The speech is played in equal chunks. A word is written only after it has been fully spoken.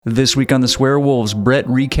This week on the Swearwolves, Brett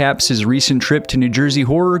recaps his recent trip to New Jersey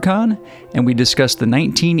HorrorCon, and we discuss the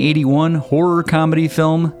 1981 horror comedy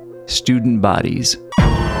film, Student Bodies.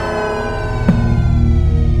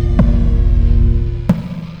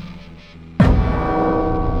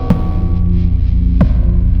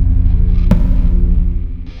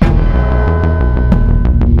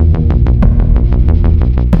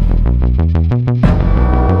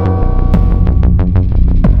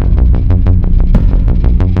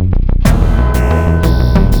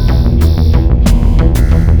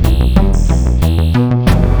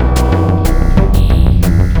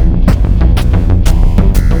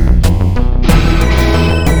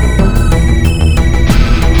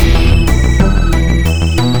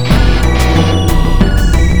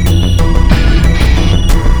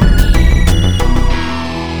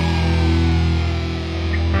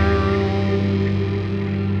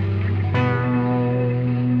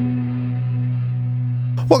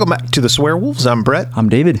 Welcome back to the Swearwolves. I'm Brett. I'm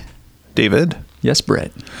David. David. Yes,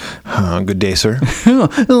 Brett. Good day, sir.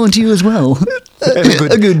 Oh, and to you as well.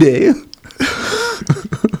 A good day.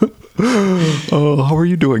 How are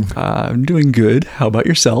you doing? I'm doing good. How about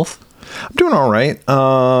yourself? I'm doing all right.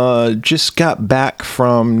 Just got back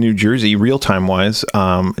from New Jersey, real-time wise.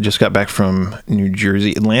 Just got back from New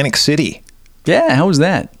Jersey, Atlantic City. Yeah, how was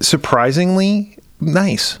that? Surprisingly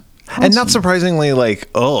nice. Awesome. And not surprisingly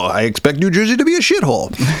I expect New Jersey to be a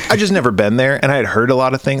shithole. I just never been there, and I had heard a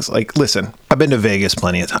lot of things. Like, listen, I've been to Vegas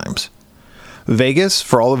plenty of times. Vegas,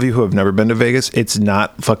 for all of you who have never been to Vegas, it's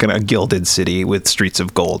not fucking a gilded city with streets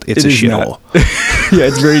of gold. It's a shithole. Yeah,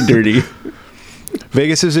 it's very dirty.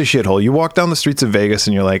 Vegas is a shithole. You walk down the streets of Vegas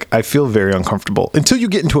and you're like, I feel very uncomfortable until you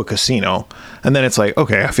get into a casino. And then it's like,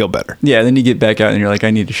 okay, I feel better. Yeah, then you get back out and you're like,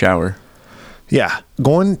 I need to shower. Yeah.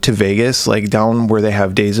 Going to Vegas, like down where they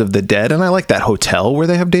have Days of the Dead. And I like that hotel where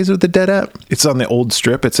they have Days of the Dead at. It's on the old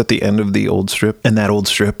strip. It's at the end of the old strip. And that old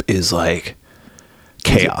strip is like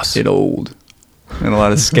chaos. It's old. And a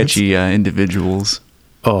lot of sketchy individuals.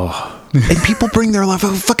 Oh. And people bring their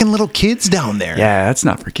fucking little kids down there. Yeah, that's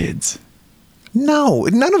not for kids. No,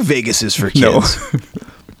 none of Vegas is for kids. No.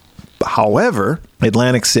 However,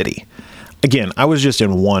 Atlantic City. Again, I was just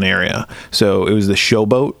in one area. So it was the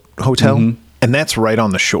Showboat Hotel, and that's right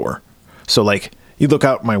on the shore. So, like, you look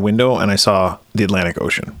out my window, and I saw the Atlantic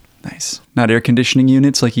Ocean. Nice. Not air conditioning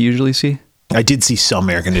units like you usually see? I did see some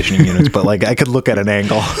air conditioning units, but, like, I could look at an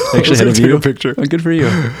angle. Actually had a view? Picture. Oh, good for you.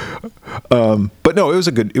 But no, it was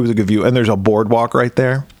a good view. And there's a boardwalk right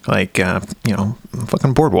there. Like,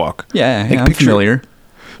 fucking boardwalk. Yeah, like, I'm familiar.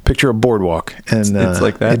 Picture a boardwalk. And it's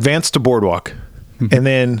like that. Advance to boardwalk. And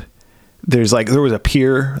then there was a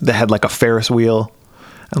pier that had like a Ferris wheel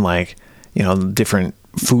and like, different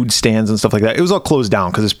food stands and stuff like that. It was all closed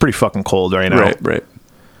down because it's pretty fucking cold right now. Right.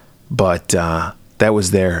 But that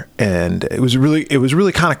was there, and it was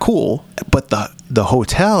really kind of cool. But the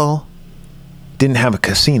hotel didn't have a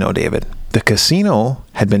casino, David. The casino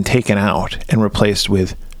had been taken out and replaced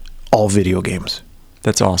with all video games.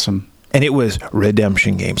 That's awesome. And it was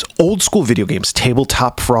redemption games, old school video games,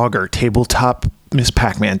 tabletop Frogger, tabletop Miss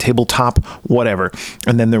Pac-Man, tabletop whatever.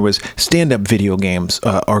 And then there was stand-up video games,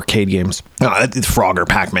 arcade games, Frogger,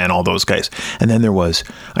 Pac-Man, all those guys. And then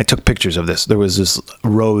I took pictures of this. There was this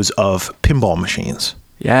rows of pinball machines.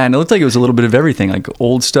 Yeah, and it looked like it was a little bit of everything, like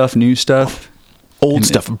old stuff, new stuff.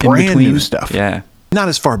 Brand new stuff. Yeah. Not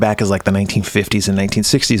as far back as like the 1950s and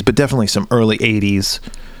 1960s, but definitely some early 80s.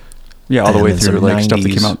 Yeah, all the way through like 90s. Stuff that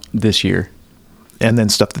came out this year. And then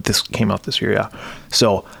stuff that came out this year, yeah.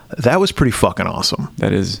 So that was pretty fucking awesome.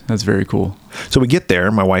 That's very cool. So we get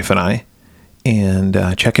there, my wife and I, and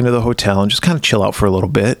check into the hotel and just kind of chill out for a little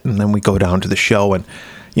bit. And then we go down to the show. And,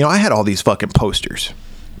 I had all these fucking posters.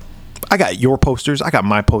 I got your posters. I got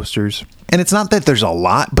my posters. And it's not that there's a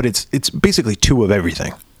lot, but it's basically two of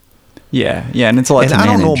everything. Yeah, and it's a lot to manage. And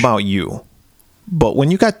I don't know about you, but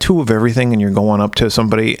when you got two of everything and you're going up to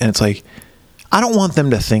somebody and it's like, I don't want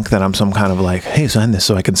them to think that I'm some kind of like, hey, sign this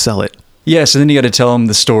so I can sell it. Yeah, so then you got to tell them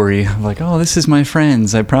the story of like, oh, this is my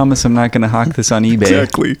friend's. I promise I'm not going to hawk this on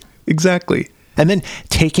eBay. Exactly. And then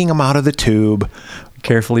taking them out of the tube.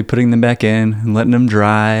 Carefully putting them back in and letting them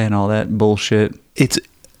dry and all that bullshit. It's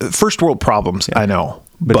first world problems, yeah. I know.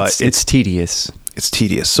 But it's tedious. It's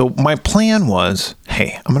tedious. So my plan was,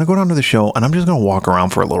 hey, I'm going to go down to the show and I'm just going to walk around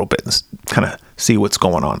for a little bit and kind of see what's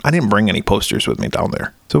going on. I didn't bring any posters with me down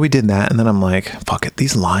there. So we did that. And then I'm like, fuck it.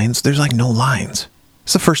 These lines, there's like no lines.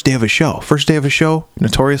 It's the first day of a show. First day of a show,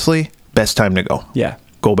 notoriously, best time to go. Yeah.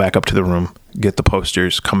 Go back up to the room, get the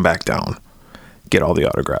posters, come back down, get all the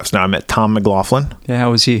autographs. Now I met Tom McLaughlin. Yeah,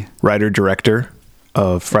 how was he? Writer, director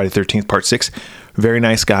of Friday the 13th Part 6. Very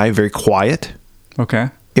nice guy, very quiet. Okay.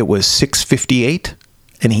 It was 6:58,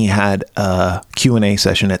 and he had a Q&A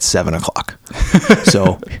session at 7 o'clock.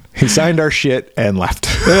 So he signed our shit and left.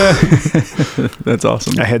 That's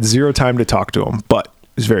awesome. I had zero time to talk to him, but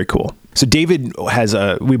it was very cool. So David has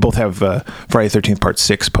we both have Friday the 13th Part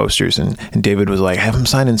 6 posters, and David was like, have him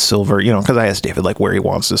sign in silver, you know, because I asked David like where he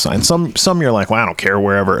wants to sign. Some you're like, well, I don't care,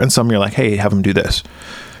 wherever. And some you're like, hey, have him do this.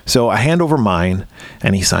 So I hand over mine,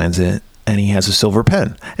 and he signs it, and he has a silver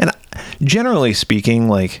pen. And generally speaking,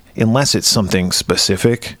 like, unless it's something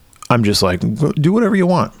specific, I'm just like, do whatever you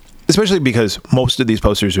want. Especially because most of these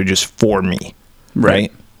posters are just for me,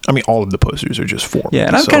 right? I mean, all of the posters are just for me. Yeah,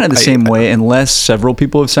 and I'm kind of the same way. Unless several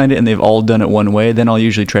people have signed it and they've all done it one way, then I'll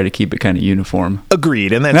usually try to keep it kind of uniform.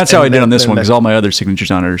 Agreed. And that's how I did on this one, because all my other signatures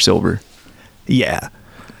on it are silver. Yeah.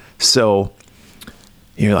 So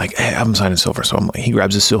you're like, hey, I'm signing silver. So I'm like, he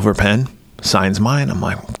grabs a silver pen, signs mine. I'm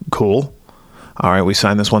like, cool. All right, we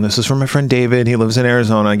signed this one. This is from my friend David. He lives in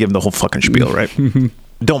Arizona. I give him the whole fucking spiel, right?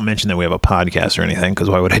 Don't mention that we have a podcast or anything, because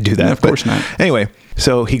why would I do that? Yeah, of course not. Anyway,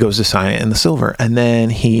 so he goes to sign it in the silver, and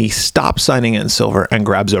then he stops signing it in silver and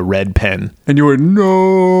grabs a red pen. And you were,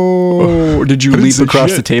 no. Did you leap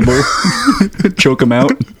across the table? Choke him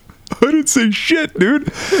out? I didn't say shit, dude.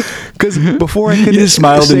 Because before I could... You just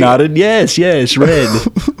smiled and nodded. Yes, red.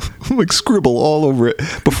 Like scribble all over it.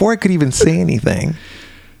 Before I could even say anything,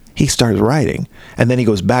 he starts writing, and then he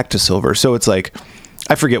goes back to silver. So it's like...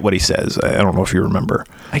 I forget what he says. I don't know if you remember.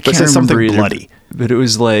 I can't remember something either, bloody. But it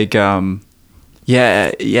was like,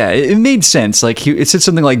 it made sense. Like it said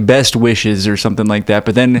something like best wishes or something like that.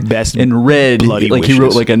 But then best in red, bloody like wishes. he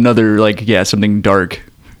wrote like another, like, something dark.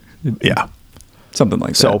 Yeah. Something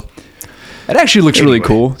like that. It actually looks really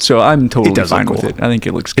cool. So I'm totally fine with it. I think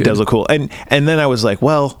it looks good. It does look cool. And then I was like,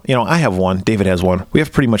 well, you know, I have one. David has one. We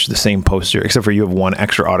have pretty much the same poster, except for you have one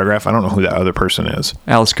extra autograph. I don't know who that other person is.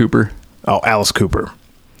 Alice Cooper. Oh, Alice Cooper.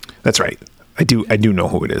 That's right. I do know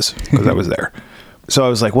who it is, because I was there. So I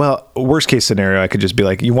was like, well, worst case scenario, I could just be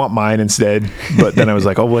like, you want mine instead? But then I was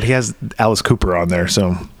like, oh, well, he has Alice Cooper on there.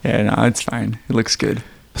 So yeah, no, it's fine. It looks good.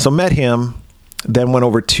 So met him, then went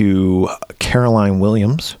over to Caroline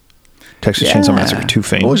Williams, Texas Chainsaw Massacre 2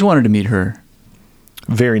 fame. Always wanted to meet her.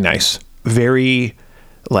 Very nice. Very,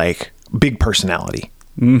 like, big personality.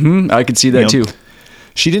 Mm-hmm. I could see that too.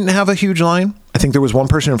 She didn't have a huge line. I think there was one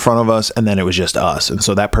person in front of us, and then it was just us. And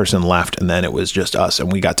so that person left, and then it was just us.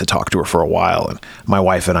 And we got to talk to her for a while. And my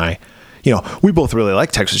wife and I, you know, we both really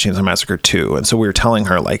like Texas Chainsaw Massacre 2. And so we were telling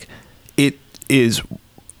her, like, it is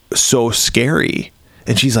so scary.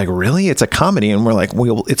 And she's like, really? It's a comedy? And we're like,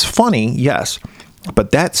 well, it's funny, yes.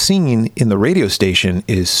 But that scene in the radio station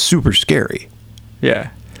is super scary.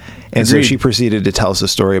 Yeah. And so she proceeded to tell us a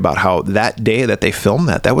story about how that day that they filmed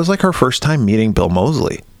that was like her first time meeting Bill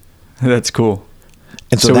Moseley. That's cool.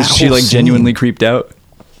 And so was she like genuinely creeped out?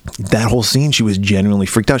 That whole scene, she was genuinely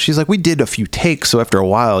freaked out. She's like, we did a few takes. So after a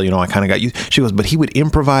while, you know, I kind of got used. She goes, but he would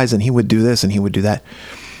improvise and he would do this and he would do that.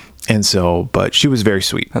 And so, but she was very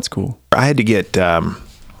sweet. That's cool. I had to get an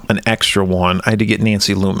extra one. I had to get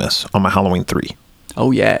Nancy Loomis on my Halloween 3.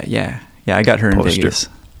 Oh, yeah. Yeah. Yeah, I got her in Vegas.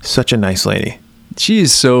 Such a nice lady. She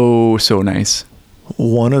is so nice.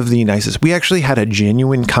 One of the nicest. We actually had a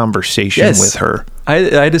genuine conversation with her. I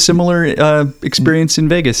had a similar experience in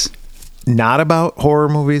Vegas. Not about horror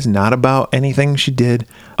movies, not about anything she did,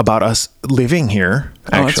 about us living here,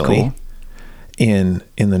 actually, that's cool. in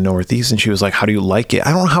the Northeast. And she was like, how do you like it?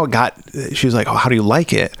 I don't know how it got. She was like, oh, how do you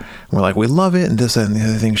like it? And we're like, we love it. And this and the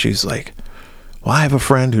other thing. She's like, well, I have a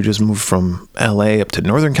friend who just moved from LA up to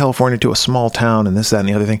Northern California to a small town and this, that, and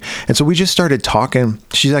the other thing. And so we just started talking.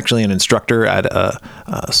 She's actually an instructor at a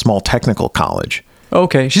small technical college.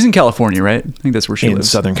 Okay. She's in California, right? I think that's where she lives. In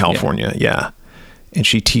Southern California, yeah. And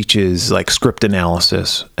she teaches like script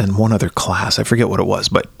analysis and one other class. I forget what it was,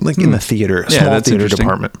 but like in the theater, small theater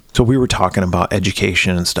department. So we were talking about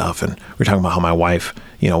education and stuff. And we were talking about how my wife,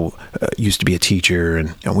 you know, used to be a teacher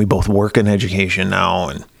and we both work in education now.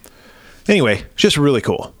 And anyway, just really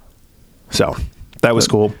cool. So that was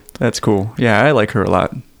cool. That's cool. Yeah, I like her a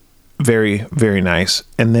lot. Very, very nice.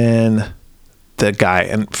 And then the guy,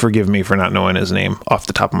 and forgive me for not knowing his name off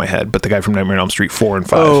the top of my head, but the guy from Nightmare on Elm Street 4 and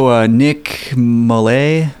 5. Oh, Nick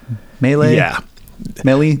Melee? Yeah.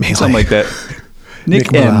 Melee? Something like that.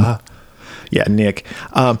 Nick M. Yeah, Nick.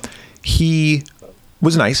 He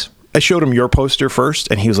was nice. I showed him your poster first,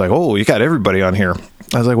 and he was like, oh, you got everybody on here.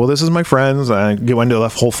 I was like, well, this is my friends. I went into the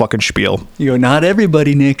whole fucking spiel. You go, not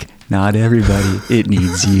everybody, Nick. Not everybody. It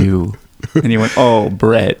needs you. And he went, oh,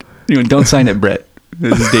 Brett. You went, don't sign it, Brett.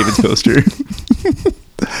 This is David's poster.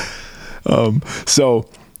 So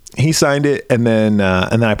he signed it, and then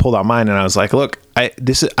I pulled out mine, and I was like, look, I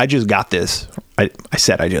just got this. I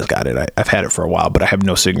said I just got it. I've had it for a while, but I have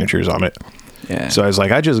no signatures on it. Yeah. So I was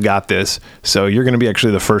like, I just got this. So you're going to be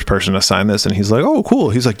actually the first person to sign this. And he's like, oh, cool.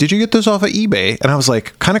 He's like, did you get this off of eBay? And I was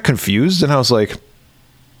like, kind of confused. And I was like,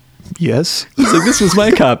 yes. He's like, this was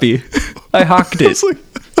my copy. I hawked it. I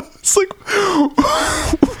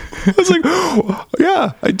was like,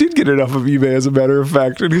 yeah, I did get it off of eBay, as a matter of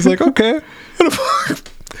fact. And he's like, okay.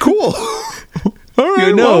 Cool. All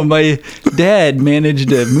right. My dad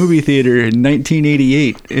managed a movie theater in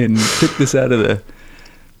 1988 and took this out of the.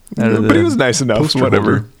 But he was nice enough.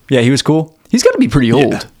 Whatever. Holder. Yeah, he was cool. He's got to be pretty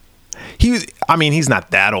old. Yeah. He's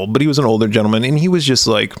not that old, but he was an older gentleman, and he was just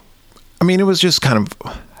like, it was just kind of.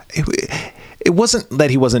 It wasn't that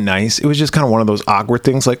he wasn't nice. It was just kind of one of those awkward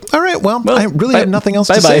things. Like, all right, well I really have nothing else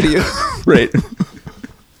to say to you, right?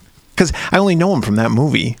 Because I only know him from that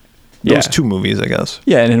movie. Those two movies, I guess.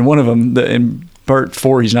 Yeah, and in one of them, in part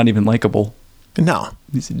 4, he's not even likable. No,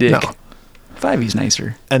 he's a dick. No. 5, he's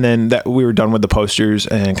nicer. And then we were done with the posters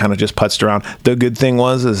and kind of just putzed around. The good thing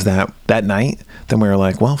is that night, then we were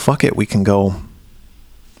like, well, fuck it, we can go.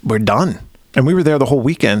 We're done, and we were there the whole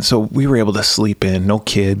weekend, so we were able to sleep in, no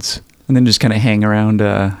kids, and then just kind of hang around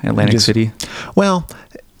Atlantic City. Well.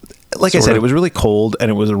 Like I said, it was really cold and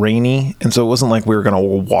it was rainy. And so it wasn't like we were going to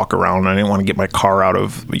walk around. I didn't want to get my car out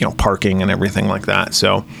of, parking and everything like that.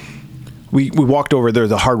 So we walked over there.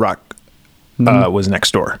 The Hard Rock was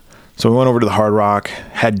next door. So we went over to the Hard Rock,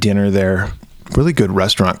 had dinner there. Really good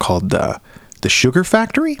restaurant called the Sugar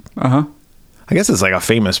Factory. Uh-huh. I guess it's like a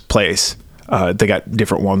famous place. They got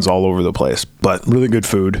different ones all over the place, but really good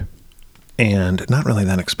food and not really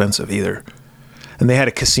that expensive either. And they had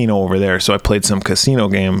a casino over there. So I played some casino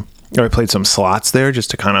game. Or I played some slots there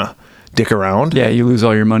just to kind of dick around. Yeah, you lose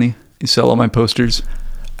all your money. You sell all my posters.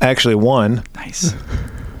 I actually won. Nice.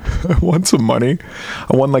 I won some money.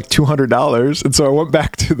 I won like $200. And so I went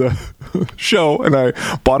back to the show and I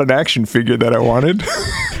bought an action figure that I wanted.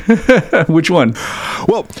 Which one?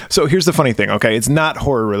 Well, so here's the funny thing. Okay, it's not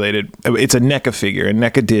horror related. It's a NECA figure. And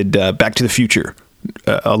NECA did Back to the Future,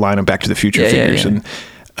 a line of Back to the Future figures. Yeah. And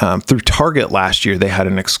through Target last year, they had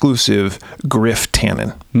an exclusive Griff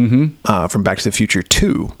Tannen from Back to the Future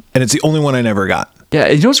 2. And it's the only one I never got. Yeah,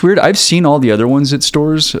 you know what's weird? I've seen all the other ones at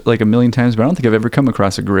stores like a million times, but I don't think I've ever come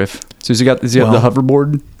across a Griff. So does he have the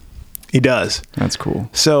hoverboard? He does. That's cool.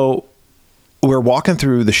 So we're walking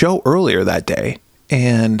through the show earlier that day,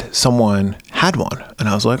 and someone had one. And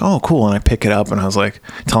I was like, oh, cool. And I pick it up, and I was like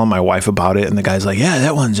telling my wife about it. And the guy's like, yeah,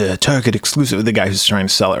 that one's a Target exclusive. The guy who's trying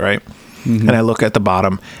to sell it, right? Mm-hmm. And I look at the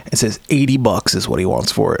bottom, it says $80 is what he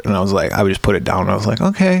wants for it. And I was like, I would just put it down. And I was like,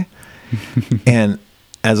 okay. And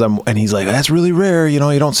he's like, that's really rare. You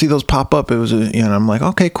don't see those pop up. It was, and I'm like,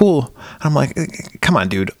 okay, cool. I'm like, come on,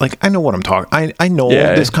 dude. Like, I know what I'm talking. I know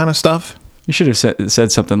this kind of stuff. You should have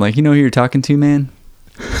said something like, who you're talking to, man?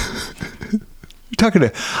 You're talking to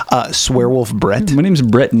Swearwolf Brett. My name's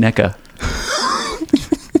Brett NECA.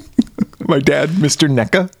 My dad, Mr.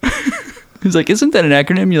 NECA. He's like, isn't that an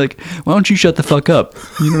acronym? You're like, why don't you shut the fuck up?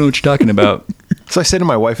 You don't know what you're talking about. So I said to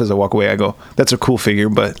my wife as I walk away, I go, that's a cool figure,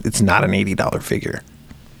 but it's not an $80 figure.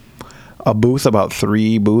 A booth about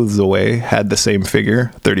 3 booths away had the same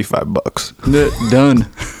figure, $35. Done.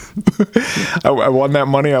 I won that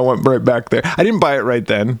money. I went right back there. I didn't buy it right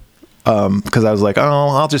then because I was like, oh,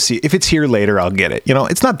 I'll just see. If it's here later, I'll get it.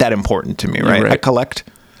 It's not that important to me, right? I collect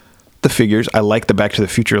the figures. I like the Back to the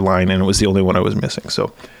Future line, and it was the only one I was missing.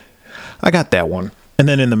 So I got that one. And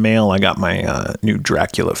then in the mail, I got my new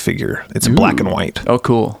Dracula figure. It's black and white. Oh,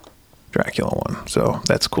 cool. Dracula one. So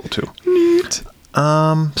that's cool, too. Neat.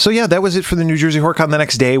 So, yeah, that was it for the New Jersey HorrorCon. The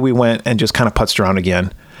next day, we went and just kind of putzed around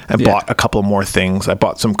again and bought a couple more things. I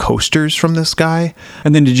bought some coasters from this guy.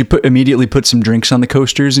 And then did you immediately put some drinks on the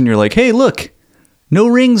coasters? And you're like, hey, look, no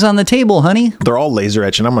rings on the table, honey. They're all laser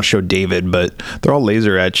etched. And I'm going to show David, but they're all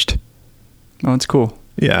laser etched. Oh, it's cool.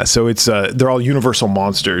 Yeah, so it's they're all Universal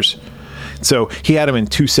monsters. So he had them in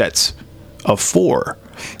 2 sets of 4.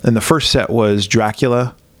 And the first set was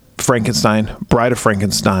Dracula, Frankenstein, Bride of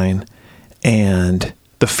Frankenstein, and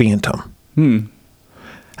the Phantom. And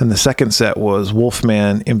the second set was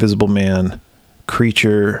Wolfman, Invisible Man,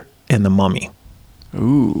 Creature, and the Mummy.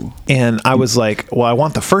 Ooh. And I was like, well, I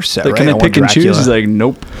want the first set, right? Can I pick and choose? He's like,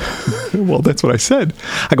 nope. Well, that's what I said.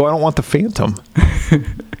 I go, I don't want the Phantom.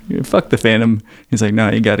 Fuck the Phantom. He's like, no,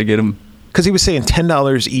 you got to get him. Because he was saying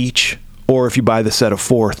 $10 each, or if you buy the set of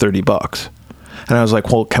 4, $30. And I was like,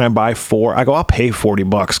 well, can I buy 4? I go, I'll pay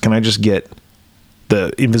 $40. Can I just get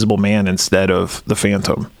the Invisible Man instead of the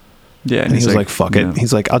Phantom? Yeah. And he was like, fuck it.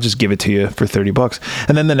 He's like, I'll just give it to you for $30.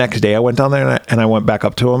 And then the next day I went down there and I went back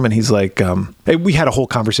up to him and he's like, we had a whole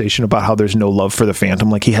conversation about how there's no love for the Phantom.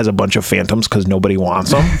 Like he has a bunch of Phantoms because nobody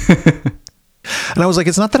wants them. And I was like,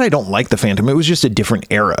 it's not that I don't like the Phantom. It was just a different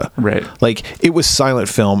era. Right. Like it was silent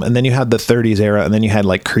film. And then you had the 30s era. And then you had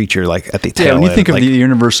like Creature, like at the tail when you think end, of the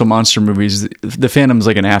Universal monster movies, the Phantom's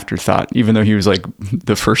like an afterthought, even though he was like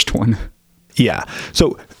the first one. Yeah.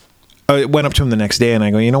 So I went up to him the next day and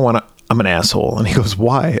I go, you know what? I'm an asshole. And he goes,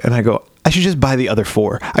 why? And I go, I should just buy the other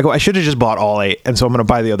 4. I go, I should have just bought all 8. And so I'm going to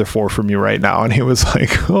buy the other 4 from you right now. And he was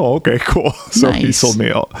like, oh, okay, cool. So nice. he sold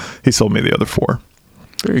me the other 4.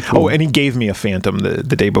 Very cool. Oh, and he gave me a Phantom the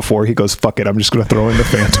day before. He goes, fuck it. I'm just going to throw in the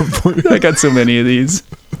Phantom for you. I got so many of these.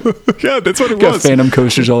 Yeah, that's what it got was. Phantom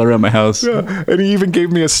coasters all around my house. Yeah. And he even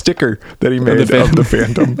gave me a sticker that he made of the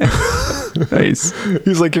Phantom. Nice.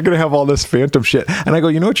 He's like, you're going to have all this Phantom shit. And I go,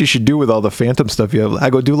 you know what you should do with all the Phantom stuff you have?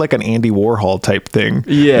 I go, do like an Andy Warhol type thing.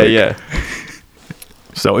 Yeah, yeah.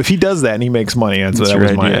 So if he does that and he makes money, that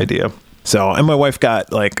was my idea. So, and my wife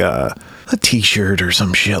got like a t-shirt or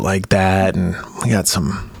some shit like that. And we got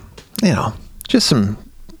some, just some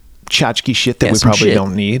tchotchke shit that we probably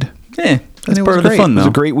don't need. Yeah, that's part of the fun, though. It was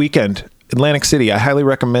a great weekend. Atlantic City, I highly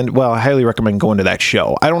recommend going to that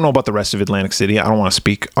show. I don't know about the rest of Atlantic City. I don't want to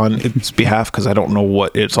speak on its behalf because I don't know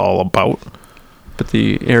what it's all about. But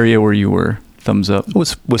the area where you were, thumbs up.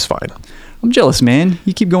 Was fine. I'm jealous, man.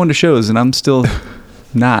 You keep going to shows and I'm still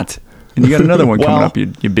not. And you got another one coming up,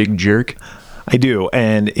 you big jerk. I do.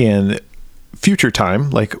 And in future time,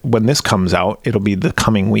 like when this comes out, it'll be the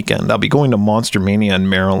coming weekend. I'll be going to Monster Mania in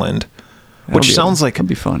Maryland. Which sounds like that'd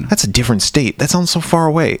be fun. That's a different state. That sounds so far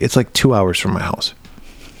away. It's like 2 hours from my house.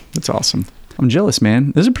 That's awesome. I'm jealous,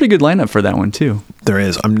 man. There's a pretty good lineup for that one too. There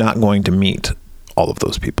is. I'm not going to meet all of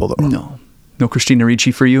those people though. No Christina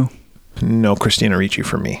Ricci for you? No Christina Ricci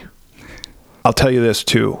for me. I'll tell you this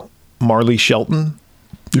too. Marley Shelton,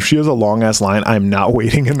 if she has a long ass line, I'm not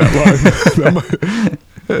waiting in that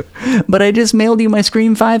line. But I just mailed you my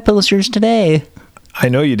Scream 5 posters today. I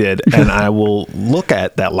know you did, and I will look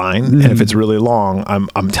at that line, and if it's really long,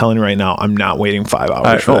 I'm telling you right now, I'm not waiting 5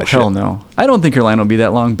 hours for that shit. Hell no. I don't think your line will be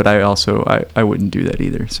that long, but I wouldn't do that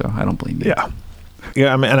either, so I don't blame you.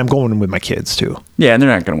 Yeah, and I'm going with my kids, too. Yeah, and they're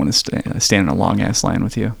not going to want to stand in a long-ass line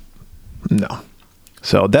with you. No.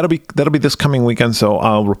 So that'll be this coming weekend, so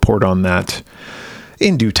I'll report on that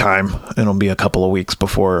in due time. It'll be a couple of weeks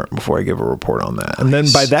before I give a report on that. And then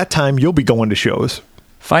by that time, you'll be going to shows.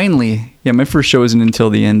 Finally. Yeah, my first show isn't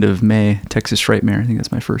until the end of May. Texas Frightmare. I think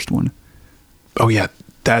that's my first one. Oh, yeah.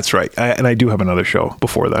 That's right. And I do have another show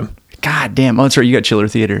before then. God damn. Oh, that's right. You got Chiller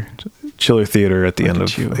Theater. Chiller Theater at the end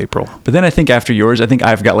of April. But then I think after yours, I think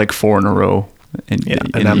I've got like 4 in a row. And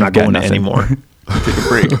I'm not going to anymore. Take a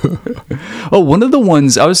break. Oh, one of the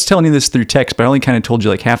ones, I was telling you this through text, but I only kind of told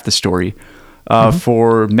you like half the story.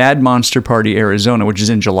 For Mad Monster Party Arizona, which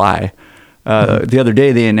is in July. The other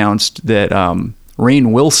day they announced that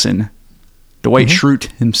Rainn Wilson, Dwight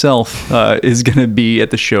Schrute himself, is going to be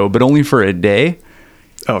at the show, but only for a day.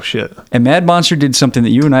 Oh, shit. And Mad Monster did something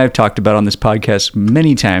that you and I have talked about on this podcast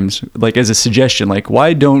many times, like as a suggestion, like,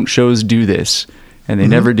 why don't shows do this? And they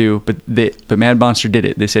never do, but Mad Monster did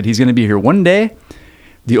it. They said he's going to be here one day.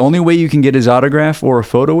 The only way you can get his autograph or a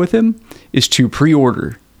photo with him is to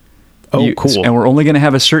pre-order. Oh, cool. And we're only going to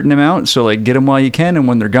have a certain amount, so like get them while you can, and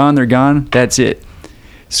when they're gone, they're gone. That's it.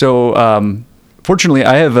 So, fortunately,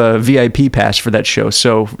 I have a VIP pass for that show.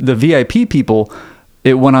 So the VIP people,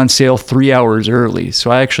 it went on sale 3 hours early.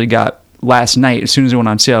 So I actually got last night, as soon as it went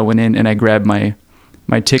on sale, I went in and I grabbed my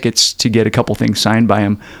tickets to get a couple things signed by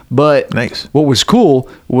him. But nice. What was cool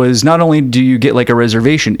was not only do you get like a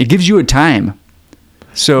reservation, it gives you a time.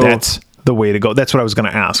 So that's the way to go. That's what I was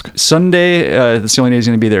going to ask. Sunday, that's the only day he's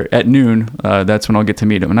going to be there at noon. That's when I'll get to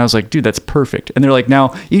meet him. And I was like, dude, that's perfect. And they're like,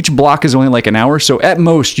 now each block is only like an hour. So at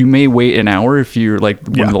most you may wait an hour if you're like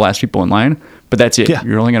one of the last people in line, but that's it. Yeah.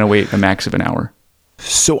 You're only going to wait a max of an hour.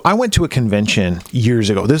 So I went to a convention years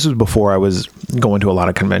ago. This was before I was going to a lot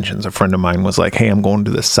of conventions. A friend of mine was like, hey, I'm going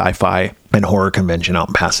to this sci-fi and horror convention out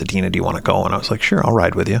in Pasadena. Do you want to go? And I was like, sure, I'll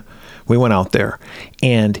ride with you. We went out there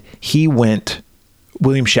and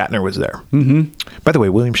William Shatner was there. By the way,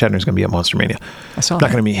 William Shatner is going to be at Monster Mania. I saw Not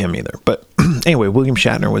going to meet him either. But anyway, William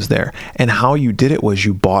Shatner was there. And how you did it was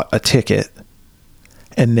you bought a ticket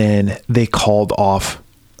and then they called off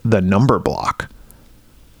the number block.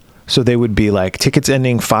 So they would be like, tickets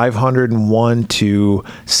ending 501 to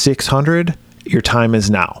 600, your time is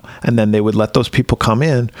now. And then they would let those people come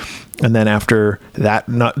in. And then after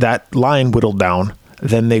that line whittled down,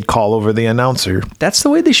 then they'd call over the announcer. That's the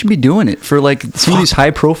way they should be doing it for like some of these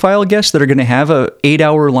high profile guests that are going to have a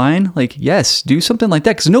 8-hour line. Like, yes, do something like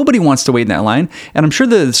that, because nobody wants to wait in that line. And I'm sure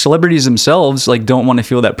the celebrities themselves like don't want to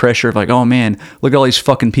feel that pressure of like, oh man, look at all these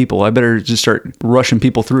fucking people. I better just start rushing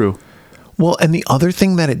people through. Well, and the other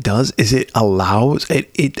thing that it does is it allows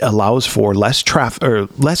for less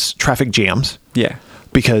traffic jams. Yeah.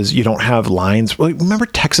 Because you don't have lines. Remember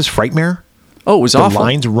Texas Frightmare? Oh, it was the awful.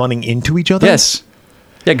 Lines running into each other? Yes.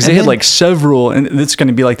 Yeah, because they had like several, and it's going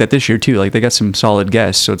to be like that this year too. Like they got some solid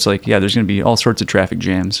guests, so it's like, yeah, there's going to be all sorts of traffic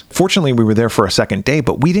jams. Fortunately, we were there for a second day,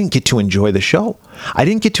 but we didn't get to enjoy the show. I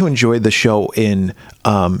didn't get to enjoy the show in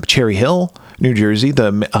Cherry Hill, New Jersey,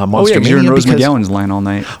 the Monster Mania. You're in Rose McGowan's line all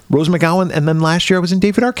night. Rose McGowan, and then last year I was in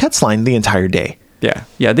David Arquette's line the entire day. Yeah,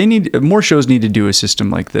 yeah. They need more shows. Need to do a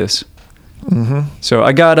system like this. Mm-hmm. So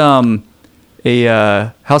I got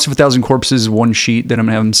a House of a Thousand Corpses one sheet that I'm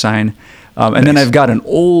gonna have them sign. And then I've got an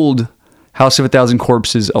old House of a Thousand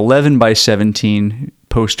Corpses 11 by 17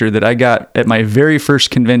 poster that I got at my very first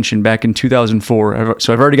convention back in 2004.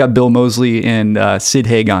 So I've already got Bill Moseley and Sid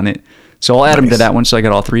Haig on it. So I'll add them to that one. So I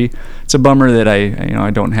got all three. It's a bummer that I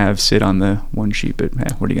don't have Sid on the one sheet, but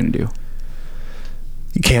what are you gonna do?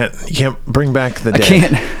 You can't bring back the day. I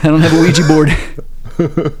can't. I don't have a Ouija board.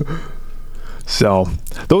 So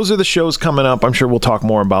those are the shows coming up. I'm sure we'll talk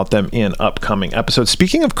more about them in upcoming episodes.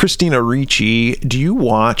 Speaking of Christina Ricci, do you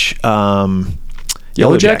watch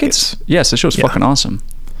Yellow Jackets? Yes, the show's fucking awesome.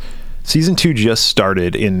 Season 2 just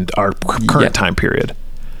started in our current time period.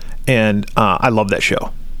 And I love that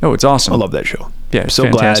show. Oh, it's awesome. I love that show. Yeah, it's so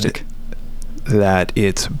fantastic. Glad that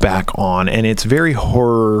it's back on, and it's very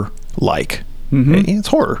horror-like. Mm-hmm. It's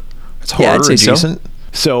horror. It's horror adjacent.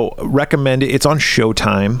 So recommend it. It's on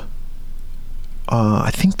Showtime.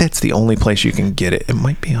 I think that's the only place you can get it. It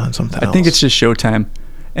might be on something else. I think it's just Showtime.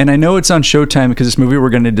 And I know it's on Showtime because this movie we're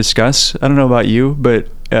going to discuss, I don't know about you, but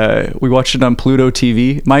we watched it on Pluto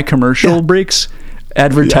TV. My commercial breaks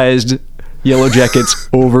advertised Yellow Jackets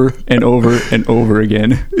over and over and over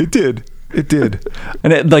again. It did.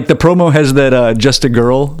 And like the promo has that Just a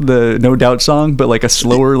Girl, the No Doubt song, but like a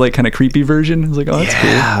slower, like kind of creepy version. I was like, oh, that's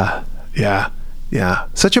cool. Yeah.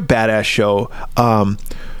 Such a badass show.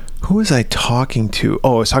 Who was I talking to?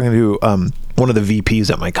 Oh, I was talking to one of the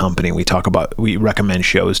VPs at my company. We recommend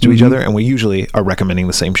shows to each other, and we usually are recommending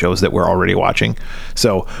the same shows that we're already watching.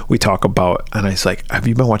 So we talk about, and I was like, have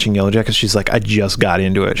you been watching Yellow Jackets? She's like, I just got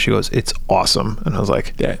into it. She goes, it's awesome. And I was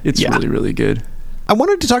like, yeah, it's really, really good. I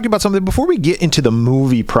wanted to talk to you about something before we get into the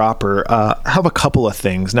movie proper. I have a couple of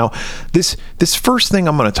things. Now, this first thing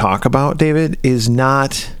I'm going to talk about, David, is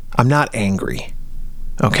I'm not angry.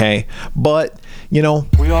 Okay? But, we all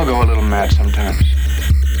go a little mad sometimes.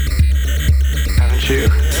 Haven't you?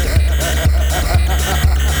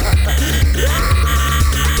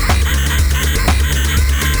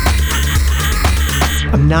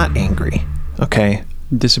 I'm not angry. Okay?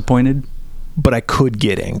 Disappointed? But I could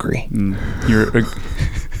get angry. You're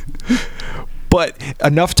But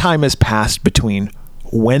enough time has passed between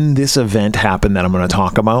when this event happened that I'm going to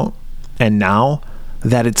talk about and now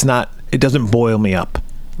that it doesn't boil me up.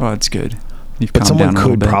 Oh, that's good. But someone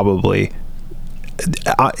could probably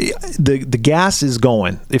the gas is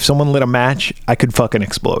going. If someone lit a match, I could fucking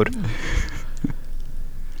explode.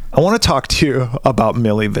 I want to talk to you about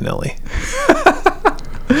Milli Vanilli.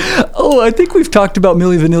 Oh, I think we've talked about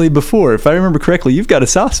Milli Vanilli before. If I remember correctly, you've got a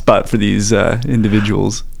soft spot for these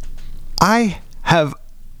individuals. I have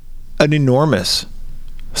an enormous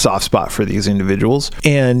soft spot for these individuals,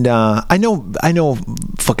 and I know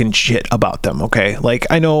fucking shit about them. Okay, like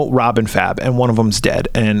I know Rob and Fab, and one of them's dead,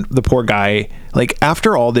 and the poor guy. Like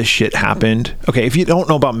after all this shit happened, okay, if you don't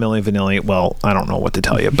know about Milli Vanilli, well, I don't know what to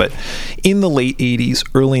tell you, but in the late 80s,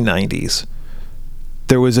 early 90s,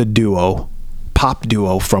 there was a pop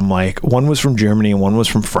duo from one was from Germany and one was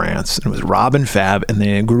from France. And it was Rob and Fab, and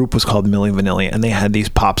the group was called Milli Vanilli, and they had these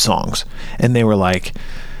pop songs, and they were like,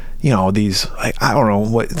 these, I don't know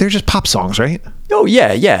what, they're just pop songs, right? Oh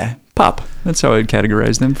yeah, pop. That's how I'd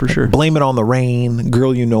categorize them for sure. Blame It on the Rain,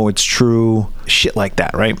 Girl You Know It's True, shit like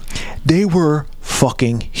that, right? They were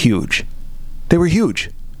fucking huge. They were huge.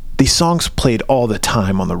 These songs played all the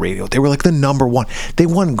time on the radio. They were like the number one. They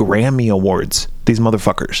won Grammy Awards, these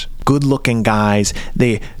motherfuckers. Good looking guys.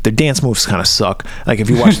 Their dance moves kind of suck. Like if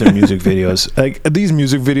you watch their music videos, like these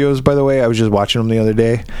music videos, by the way, I was just watching them the other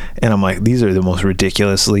day, and I'm like, these are the most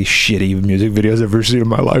ridiculously shitty music videos I've ever seen in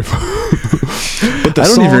my life. But I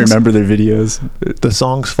don't even remember their videos. The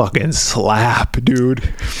songs fucking slap,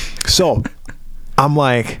 dude. So I'm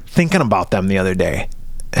like thinking about them the other day.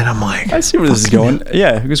 And I'm like, I see where this is fucking going.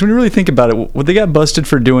 Yeah, because when you really think about it, well, they got busted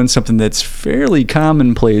for doing something that's fairly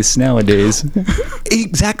commonplace nowadays.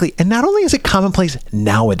 Exactly. And not only is it commonplace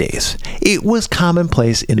nowadays, it was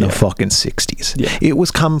commonplace in the fucking 60s. Yeah. It was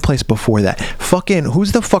commonplace before that. Fucking,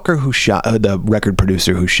 who's the fucker who shot, the record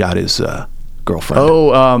producer who shot his girlfriend?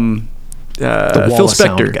 Oh, the Wall Phil of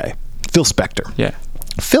Sound Spector. guy. Phil Spector. Yeah.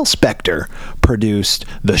 Phil Spector produced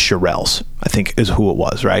the Shirelles, I think is who it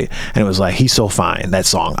was, right? And it was like, He's So Fine, that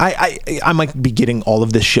song. I might be getting all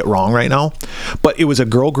of this shit wrong right now, but it was a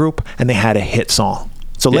girl group and they had a hit song.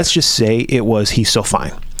 So let's just say it was He's So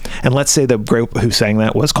Fine. And let's say the group who sang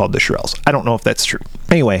that was called the Shirelles. I don't know if that's true.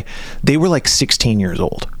 Anyway, they were like 16 years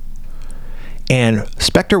old. And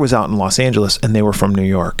Spector was out in Los Angeles and they were from New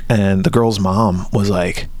York. And the girl's mom was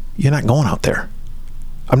like, "You're not going out there.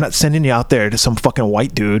 I'm not sending you out there to some fucking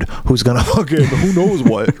white dude who's gonna fucking who knows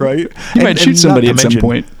what, right? You might shoot somebody at some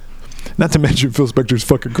point. Not to mention Phil Spector's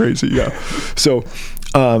fucking crazy, yeah. So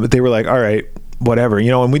they were like, all right, whatever, you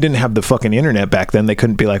know. And we didn't have the fucking internet back then. They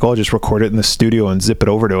couldn't be like, oh, just record it in the studio and zip it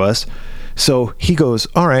over to us. So he goes,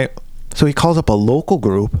 all right. So he calls up a local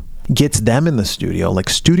group, gets them in the studio, like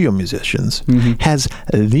studio musicians, has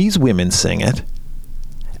these women sing it,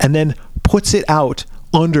 and then puts it out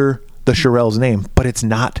under the Shirelles name, but it's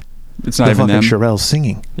not It's the not even fucking them. Shirelles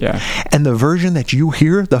singing. Yeah. And the version that you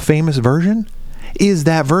hear, the famous version, is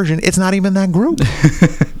that version. It's not even that group.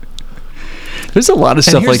 There's a lot of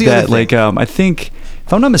stuff here's like the other that. Like, I think,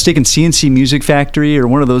 if I'm not mistaken, CNC Music Factory or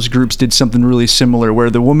one of those groups did something really similar where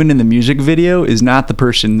the woman in the music video is not the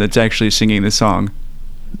person that's actually singing the song.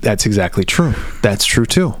 That's exactly true. That's true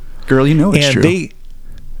too. Girl, you know it's true.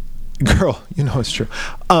 Girl, you know it's true.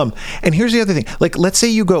 And here's the other thing. Like, let's say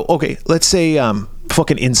you go, okay, let's say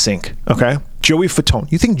fucking NSYNC, okay? Joey Fatone.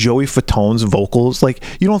 You think Joey Fatone's vocals, like,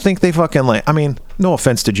 you don't think they fucking, like, I mean, no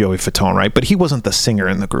offense to Joey Fatone, right? But he wasn't the singer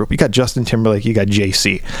in the group. You got Justin Timberlake, you got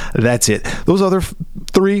JC. That's it. Those other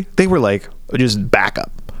three, they were like just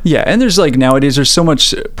backup. Yeah, and there's like nowadays there's so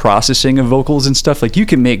much processing of vocals and stuff. Like you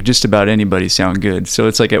can make just about anybody sound good. So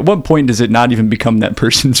it's like at what point does it not even become that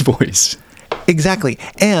person's voice? Exactly.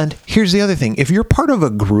 And here's the other thing. If you're part of a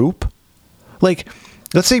group, like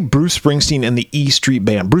let's say Bruce Springsteen and the E Street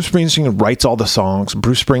Band. Bruce Springsteen writes all the songs.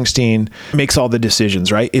 Bruce Springsteen makes all the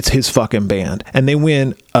decisions, right? It's his fucking band. And they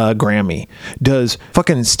win a Grammy. Does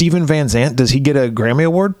fucking Steven Van Zandt, does he get a Grammy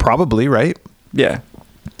award? Probably, right? Yeah.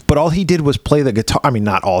 But all he did was play the guitar. I mean,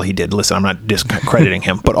 not all he did. Listen, I'm not discrediting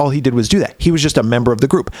him, but all he did was do that. He was just a member of the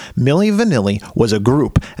group. Milli Vanilli was a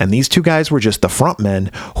group, and these two guys were just the front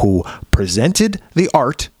men who presented the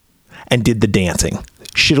art and did the dancing.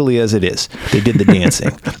 Shittily as it is, they did the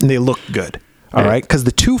dancing, and they looked good. All right? Because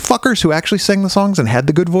the two fuckers who actually sang the songs and had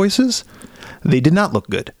the good voices, they did not look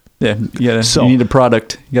good. Yeah, you need a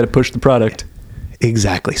product. You got to push the product.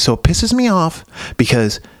 Exactly. So it pisses me off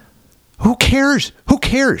because... Who cares? Who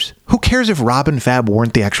cares? Who cares if Rob and Fab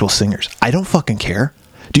weren't the actual singers? I don't fucking care.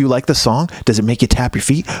 Do you like the song? Does it make you tap your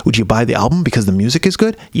feet? Would you buy the album because the music is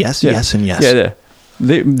good? Yes, yes, and yes. Yeah.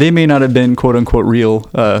 They may not have been quote unquote real,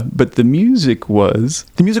 but the music was.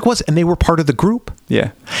 The music was, and they were part of the group.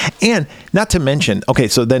 Yeah. And not to mention, okay,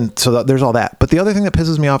 so there's all that. But the other thing that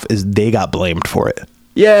pisses me off is they got blamed for it.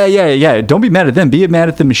 Yeah. Don't be mad at them. Be mad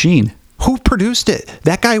at the machine. Who produced it?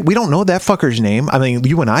 That guy, we don't know that fucker's name. I mean,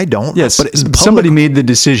 you and I don't. Yes, but somebody made the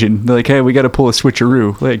decision. They're like, hey, we got to pull a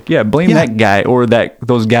switcheroo. Like, blame that guy or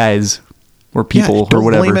those guys or people or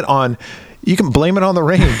whatever. Blame it on. You can blame it on the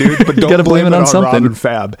rain, dude, but don't gotta blame it on something. Rob and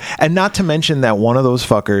Fab. And not to mention that one of those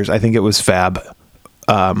fuckers, I think it was Fab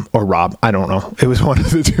or Rob, I don't know. It was one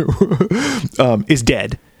of the two, is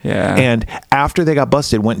dead. Yeah. And after they got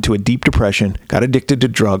busted, went into a deep depression, got addicted to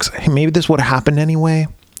drugs. Hey, maybe this would have happened anyway.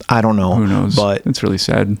 I don't know. Who knows? But it's really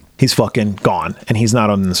sad. He's fucking gone, and he's not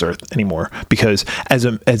on this earth anymore because as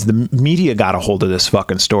the media got a hold of this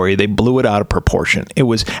fucking story, they blew it out of proportion.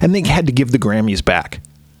 And they had to give the Grammys back.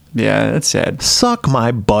 Yeah, that's sad. Suck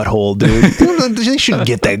my butthole, dude. They shouldn't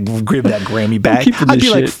give that Grammy back. I'd be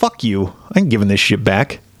like, fuck you. I ain't giving this shit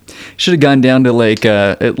back. Should have gone down to like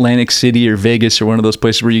Atlantic City or Vegas or one of those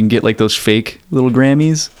places where you can get like those fake little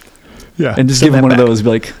Grammys. Yeah. And just give them one of those. Be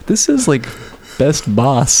like, this is like best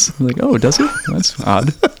boss. I'm like, oh, does it? That's odd.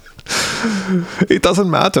 It doesn't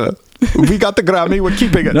matter. We got the Grammy. We're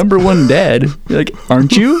keeping it. Number one dad. You're like,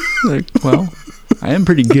 aren't you? Like, well, I am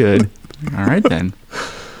pretty good. All right then.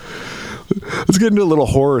 Let's get into a little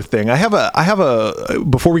horror thing. I have a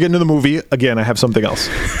before we get into the movie, again, I have something else.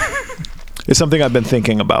 It's something I've been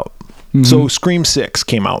thinking about. Mm-hmm. So Scream 6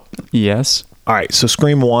 came out. Yes. All right. So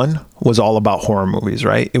Scream 1 was all about horror movies,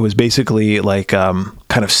 right? It was basically like kind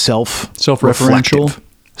of self-referential.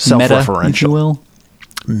 Self-referential, if you will.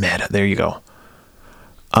 Meta. There you go.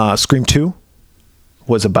 Scream 2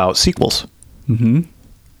 was about sequels. Mm-hmm.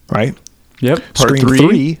 Right? Yep. Part Scream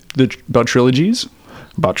 3 about trilogies.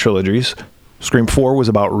 About trilogies. Scream 4 was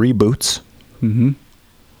about reboots. Mm-hmm.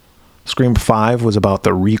 Scream 5 was about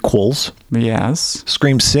the requels. Yes.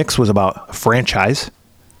 Scream 6 was about franchise.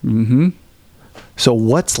 Mm-hmm. So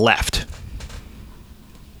what's left?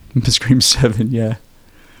 Scream 7, yeah.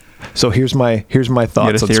 So here's my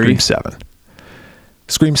thoughts on Scream 7.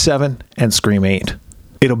 Scream 7 and Scream 8.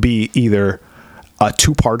 It'll be either a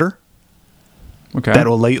two-parter. Okay.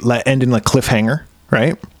 That'll end in a cliffhanger,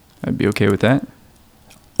 right? I'd be okay with that.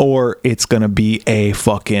 Or it's going to be a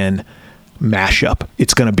fucking mashup.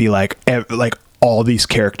 It's going to be like all these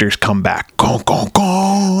characters come back. Gong, gong,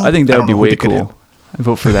 gong. I think that would be way cool. I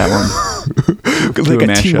vote for that one. Like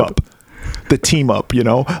a team up. The team up,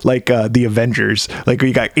 like the Avengers. Like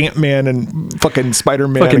we got Ant-Man and fucking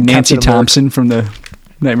Spider-Man. Fucking and Nancy Captain Thompson from the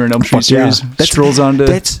Nightmare on Elm Street series strolls onto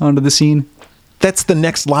the scene. That's the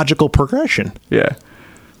next logical progression. Yeah.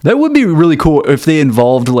 That would be really cool if they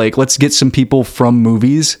involved, like, let's get some people from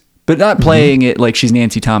movies, but not playing it like she's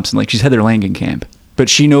Nancy Thompson, like she's Heather Langenkamp, but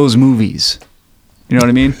she knows movies. You know what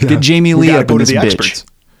I mean? Yeah. Get Jamie Lee up in this bitch. Experts.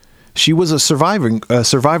 She was a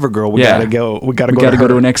survivor girl. We gotta go. We gotta go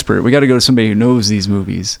to an expert. We gotta go to somebody who knows these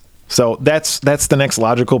movies. So that's the next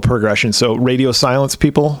logical progression. So radio silence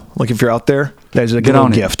people, like if you're out there, there's a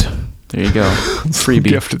good gift. There you go. Freebie.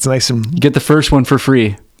 Gift. It's nice and get the first one for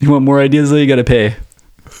free. You want more ideas though? You gotta pay.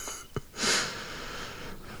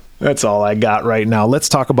 That's all I got right now. Let's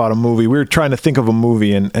talk about a movie. We were trying to think of a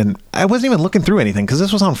movie, and I wasn't even looking through anything because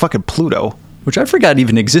this was on fucking Pluto. Which I forgot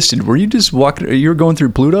even existed. Were you just walking? You were going through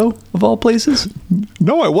Pluto, of all places?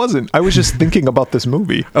 No, I wasn't. I was just thinking about this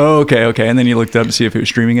movie. Oh, okay. And then you looked up to see if it was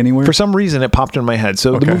streaming anywhere? For some reason, it popped in my head.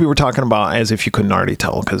 So the movie we're talking about, as if you couldn't already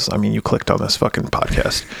tell, because, you clicked on this fucking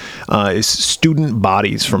podcast, is Student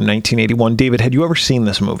Bodies from 1981. David, had you ever seen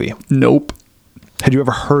this movie? Nope. Had you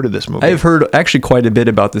ever heard of this movie? I've heard actually quite a bit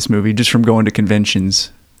about this movie just from going to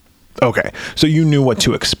conventions. Okay. So you knew what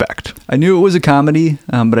to expect. I knew it was a comedy,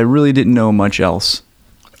 but I really didn't know much else.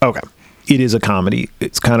 Okay. It is a comedy.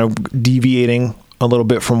 It's kind of deviating a little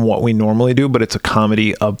bit from what we normally do, but it's a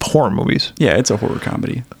comedy of horror movies. Yeah, it's a horror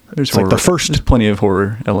comedy. There's plenty of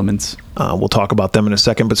horror elements. We'll talk about them in a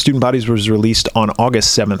second, but Student Bodies was released on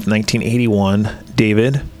August 7th, 1981.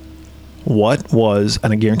 David, what was,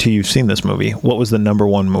 and I guarantee you've seen this movie, what was the number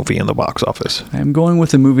one movie in the box office? I'm going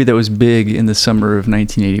with a movie that was big in the summer of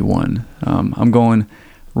 1981. I'm going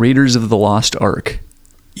Raiders of the Lost Ark.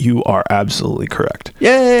 You are absolutely correct.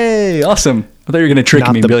 Yay! Awesome. I thought you were going to trick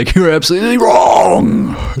me and be like, you were absolutely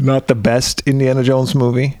wrong. Not the best Indiana Jones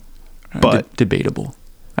movie, but debatable.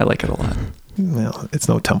 I like it a lot. Well, it's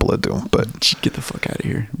no Temple of Doom, but get the fuck out of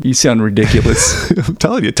here. You sound ridiculous. I'm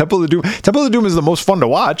telling you, Temple of Doom is the most fun to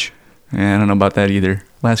watch. Yeah, I don't know about that either.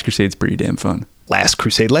 Last Crusade's pretty damn fun. Last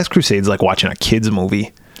Crusade's like watching a kid's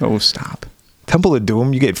movie. Oh, stop. Temple of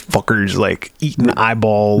Doom, you get fuckers like eating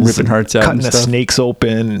eyeballs, ripping hearts out, cutting the snakes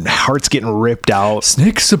open, hearts getting ripped out.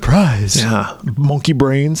 Snake surprise. Yeah, monkey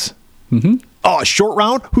brains. Mm-hmm. Oh, Short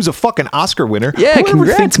Round, who's a fucking Oscar winner. Yeah, whoever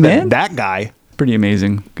congrats, thinks man. That guy. Pretty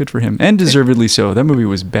amazing. Good for him, and deservedly so. That movie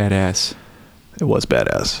was badass. It was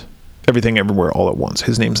badass. Everything, everywhere, all at once.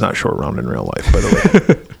 His name's not Short Round in real life, by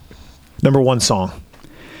the way. Number one song.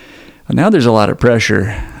 Now there's a lot of pressure.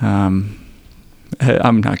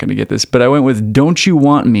 I'm not going to get this, but I went with Don't You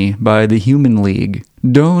Want Me by the Human League.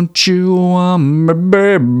 Don't you want me,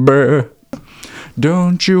 baby?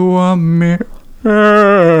 Don't you want me?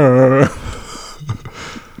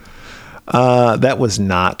 That was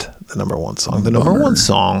not the number one song. The number one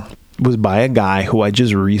song was by a guy who I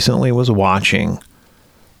just recently was watching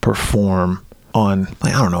perform on,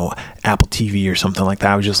 I don't know, Apple TV or something like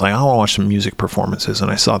that. I was just like, I want to watch some music performances. And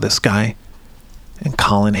I saw this guy and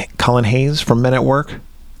Colin Hayes from Men at Work.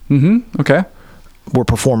 Mm-hmm. Okay. Were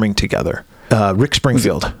performing together. Rick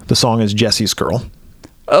Springfield. The song is Jesse's Girl.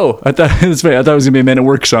 Oh, I thought that's funny. I thought it was gonna be a Men at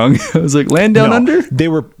Work song. I was like, Land Down Under? They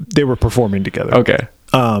were performing together. Okay.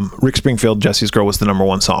 Rick Springfield, Jesse's Girl was the number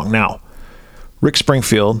one song. Now, Rick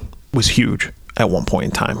Springfield was huge at one point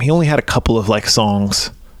in time. He only had a couple of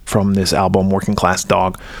songs from this album, Working Class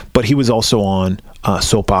Dog, but he was also on a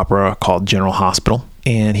soap opera called General Hospital,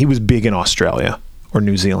 and he was big in Australia or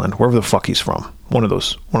New Zealand, wherever the fuck he's from. One of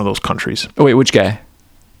those countries. Oh wait, which guy?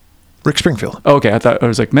 Rick Springfield. Oh, okay, I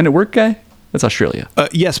was like Men at Work guy. That's Australia.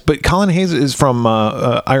 Yes, but Colin Hayes is from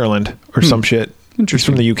Ireland or some shit.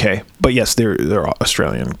 Interesting. He's from the UK, but yes, they're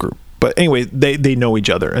Australian group. But anyway, they know each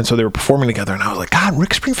other, and so they were performing together, and I was like, God,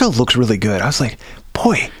 Rick Springfield looks really good. I was like, boy,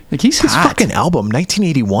 Boy, Like, he's his hot. fucking album,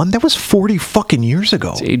 1981, that was 40 fucking years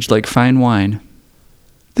ago. It's aged like fine wine.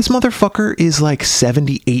 This motherfucker is like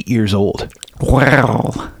 78 years old.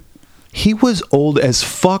 Wow. He was old as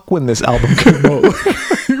fuck when this album came out.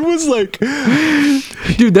 He was like,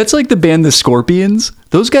 Dude, that's like the band The Scorpions.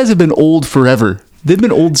 Those guys have been old forever. They've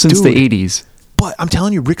been old since the Dude. 80s. but I'm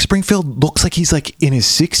telling you, Rick Springfield looks like he's like in his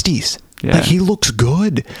 60s. Yeah. Like, he looks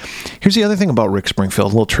good. Here's the other thing about Rick Springfield, a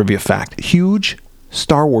little trivia fact. Huge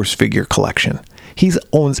Star Wars figure collection. He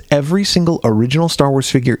owns every single original Star Wars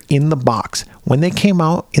figure in the box. When they came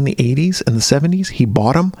out in the 80s and the 70s, he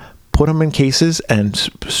bought them, put them in cases, and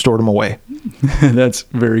stored them away. That's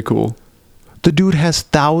very cool. The dude has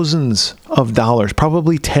thousands of dollars,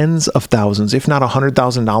 probably tens of thousands, if not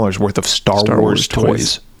 $100,000 worth of Star Wars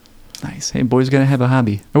toys. Nice. Hey, boys gotta have a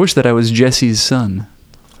hobby. I wish that I was Jesse's son.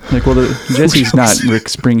 Like, well, Jesse's not Rick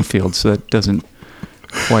Springfield, so that doesn't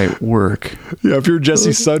quite work. Yeah, if you're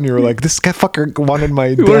Jesse's son, you were like, this guy fucker wanted my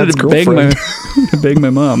He wanted dad's to beg girlfriend. beg my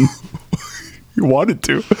mom. He wanted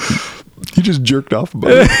to. He just jerked off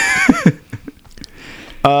about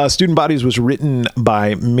it. Student Bodies was written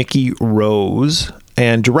by Mickey Rose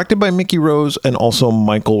and directed by Mickey Rose and also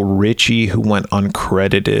Michael Ritchie, who went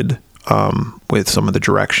uncredited with some of the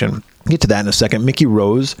direction. I'll get to that in a second. Mickey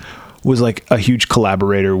Rose was like a huge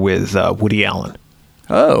collaborator with Woody Allen.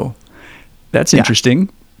 Oh, that's interesting.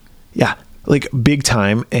 Yeah, like big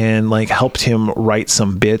time, and like helped him write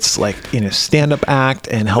some bits like in his stand-up act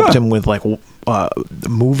and helped him with like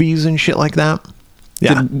movies and shit like that.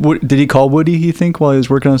 Yeah. Did he call Woody, you think, while he was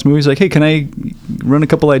working on this movie? He's like, hey, can I run a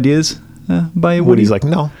couple ideas by Woody? Woody's like,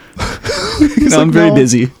 no. No, I'm very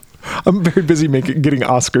busy. I'm very busy getting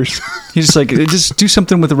Oscars. He's just like, just do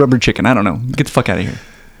something with a rubber chicken. I don't know. Get the fuck out of here.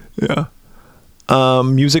 Yeah.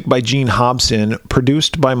 Music by Gene Hobson,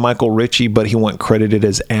 produced by Michael Ritchie, but he went credited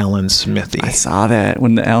as Alan Smithy. I saw that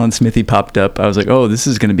when the Alan Smithy popped up. I was like, oh, this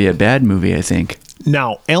is going to be a bad movie, I think.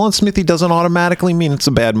 Now, Alan Smithy doesn't automatically mean it's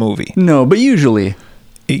a bad movie. No, but usually.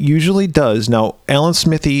 It usually does. Now, Alan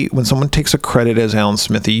Smithy, when someone takes a credit as Alan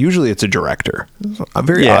Smithy, usually it's a director. It's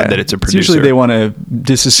very odd that it's a producer. Usually they want to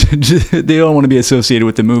they don't want to be associated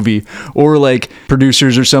with the movie, or like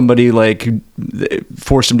producers or somebody like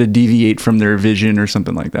force them to deviate from their vision or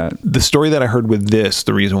something like that. The story that I heard with this,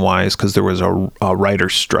 the reason why is because there was a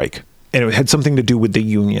writer's strike. And it had something to do with the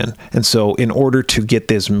union. And so in order to get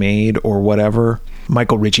this made or whatever,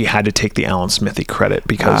 Michael Ritchie had to take the Alan Smithy credit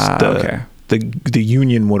because the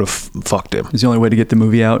union would have fucked him. It's the only way to get the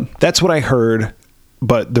movie out. That's what I heard.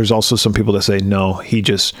 But there's also some people that say, no, he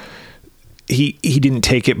didn't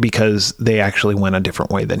take it because they actually went a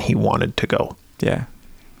different way than he wanted to go. Yeah.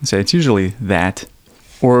 So it's usually that.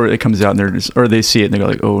 Or it comes out and they're just, or they see it and they go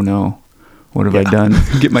like, oh no, what have I done?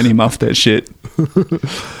 Get my name off that shit.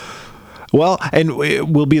 Well, and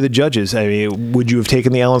we'll be the judges. I mean, would you have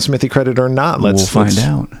taken the Alan Smithy credit or not? We'll find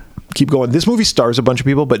out. Keep going. This movie stars a bunch of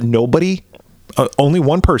people, but nobody, only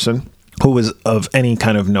one person who was of any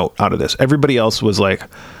kind of note out of this. Everybody else was like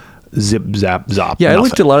zip, zap, zop. Yeah, nothing. I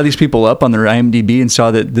looked a lot of these people up on their IMDb and saw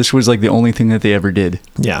that this was like the only thing that they ever did.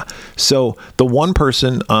 Yeah. So the one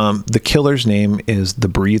person, the killer's name is The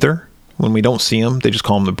Breather. When we don't see him, they just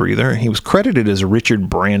call him The Breather. He was credited as Richard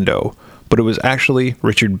Brando, but it was actually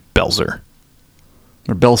Richard Belzer.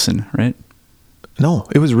 Or Belson, right? No,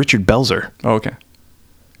 it was Richard Belzer. Oh, okay.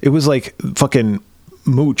 It was like fucking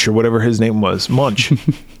Mooch or whatever his name was. Munch.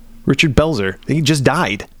 Richard Belzer. He just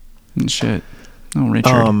died. Shit. Oh,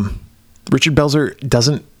 Richard. Richard Belzer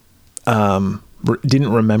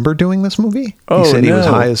didn't remember doing this movie. Oh, he said he was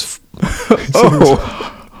no. high as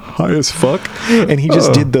high as fuck, and he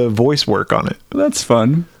just did the voice work on it. That's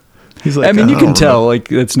fun. He's like, I mean, you can don't tell, like,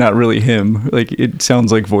 that's not really him. Like, it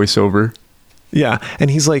sounds like voiceover. Yeah, and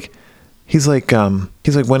he goes,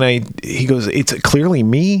 it's clearly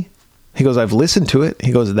me. He goes, I've listened to it.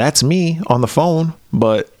 He goes, that's me on the phone,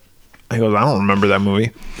 but he goes, I don't remember that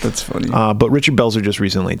movie. That's funny. But Richard Belzer just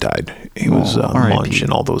recently died. He was Munch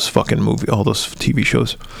and all those fucking all those TV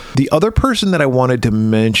shows. The other person that I wanted to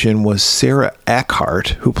mention was Sarah Eckhart,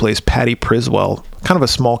 who plays Patty Priswell. Kind of a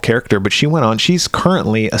small character, but she went on. She's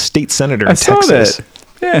currently a state senator in Texas. Saw that.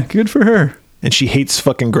 Yeah, good for her. And she hates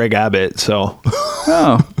fucking Greg Abbott, so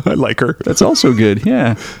Oh, I like her. that's also good.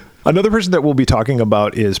 Yeah. Another person that we'll be talking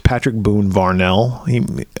about is Patrick Boone Varnell.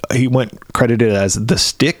 He went credited as The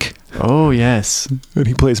Stick. Oh, yes. And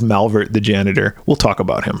he plays Malvert, the janitor. We'll talk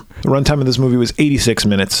about him. The runtime of this movie was 86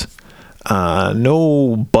 minutes.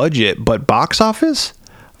 No budget, but box office,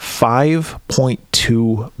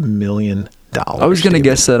 $5.2 million. I was going to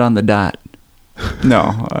guess that on the dot.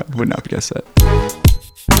 No, I would not guess that.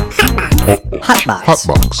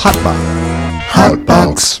 Hotbox.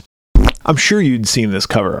 Hotbox. I'm sure you'd seen this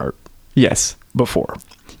cover art Yes. before.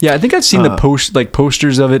 Yeah, I think I've seen the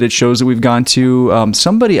posters of it at shows that we've gone to.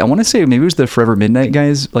 Somebody, I want to say maybe it was the Forever Midnight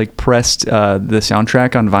guys, like pressed the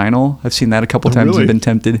soundtrack on vinyl. I've seen that a couple times really? and been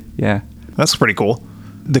tempted. Yeah. That's pretty cool.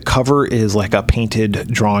 The cover is like a painted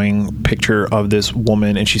drawing picture of this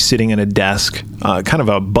woman, and she's sitting in a desk, kind of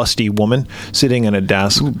a busty woman sitting in a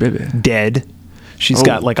desk, Ooh, baby. dead. She's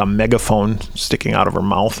got like a megaphone sticking out of her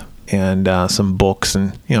mouth and some books,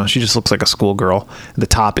 and she just looks like a schoolgirl. At the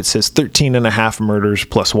top it says 13 and a half murders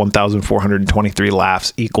plus 1,423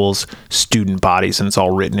 laughs equals student bodies, and it's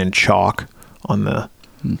all written in chalk on the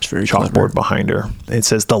It's very chalkboard clever. behind her. It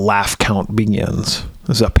says the laugh count begins.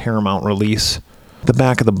 This is a Paramount release. The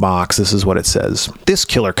back of the box, this is what it says. This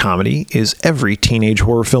killer comedy is every teenage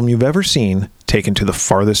horror film you've ever seen taken to the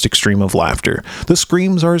farthest extreme of laughter. The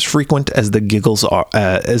screams are as frequent as the giggles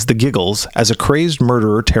as a crazed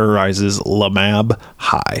murderer terrorizes Lamab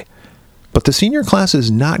High. But the senior class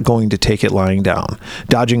is not going to take it lying down.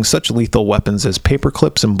 Dodging such lethal weapons as paper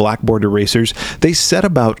clips and blackboard erasers, they set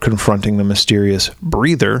about confronting the mysterious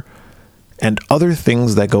breather and other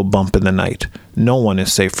things that go bump in the night. No one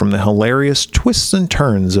is safe from the hilarious twists and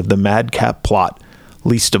turns of the madcap plot,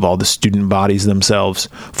 least of all the student bodies themselves.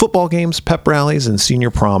 Football games, pep rallies, and senior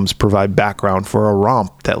proms provide background for a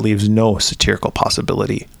romp that leaves no satirical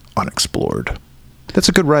possibility unexplored. That's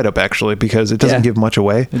a good write-up, actually, because it doesn't give much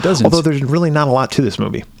away. It doesn't. Although there's really not a lot to this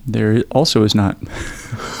movie. There also is not.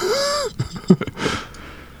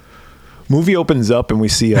 Movie opens up and we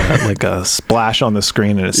see a splash on the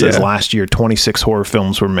screen, and it says last year 26 horror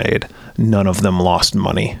films were made. None of them lost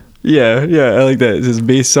money. Yeah, I like that. It says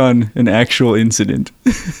based on an actual incident.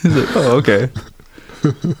 Like, oh, okay.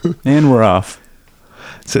 And we're off.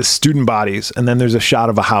 It says student bodies, and then there's a shot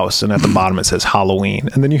of a house, and at the bottom it says Halloween,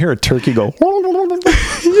 and then you hear a turkey go.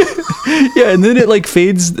 Yeah, and then it like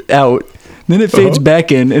fades out. Then it fades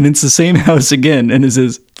back in, and it's the same house again, and it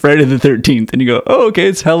says Friday the 13th, and you go, oh, okay,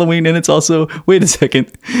 it's Halloween, and it's also, wait a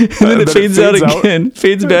second, and then it fades out again,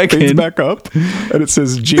 fades back in. Fades back up, and it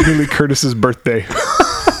says Jamie Lee Curtis's birthday.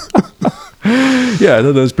 Yeah, I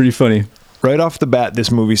thought that was pretty funny. Right off the bat,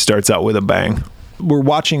 this movie starts out with a bang. We're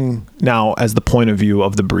watching now as the point of view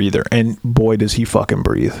of the breather, and boy, does he fucking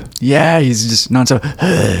breathe. Yeah, he's just nonstop.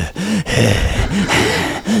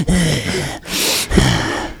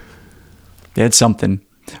 Yeah, it's something.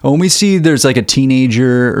 Oh, and we see there's like a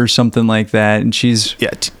teenager or something like that, and she's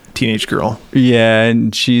Teenage girl. Yeah,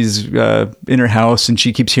 and she's in her house, and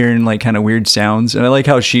she keeps hearing like kind of weird sounds. And I like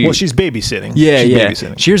how she's babysitting. Yeah, she's yeah.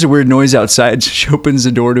 babysitting. She hears a weird noise outside. So she opens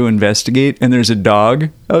the door to investigate, and there's a dog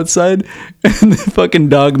outside, and the fucking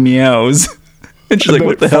dog meows. And she's like,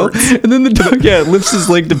 "What the hell?" And then the dog, lifts his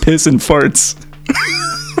leg to piss and farts.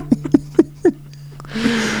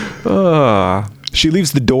 She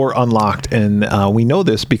leaves the door unlocked, and we know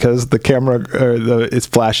this because the camera, its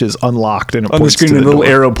flash is unlocked, and it On the points screen, to a the little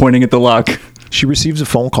door. arrow pointing at the lock. She receives a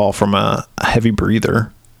phone call from a heavy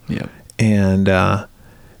breather. Yeah. And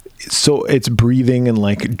so it's breathing, and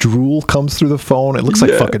like drool comes through the phone. It looks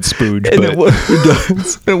like fucking spooge. And But it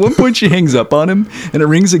does. At one point, she hangs up on him, and it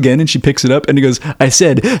rings again, and she picks it up, and he goes, "I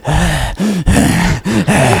said."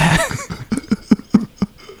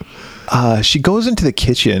 she goes into the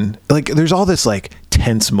kitchen. Like there's all this like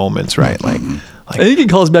tense moments, right? Like I think he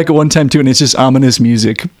calls back at one time too, and it's just ominous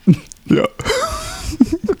music. yeah.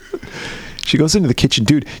 She goes into the kitchen.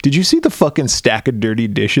 Dude, did you see the fucking stack of dirty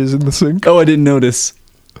dishes in the sink? Oh, I didn't notice.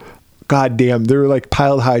 God damn, they're like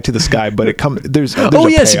piled high to the sky, but it comes. There's Oh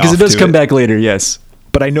a yes, because payoff it does to come back later. Yes,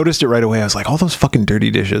 But I noticed it right away. I was like, all those fucking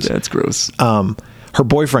dirty dishes. that's gross. Her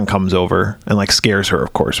boyfriend comes over and like scares her.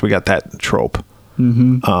 Of course, we got that trope.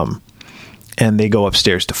 Mm-hmm. And they go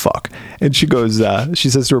upstairs to fuck. And she goes, she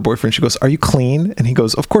says to her boyfriend, she goes, "Are you clean?" And he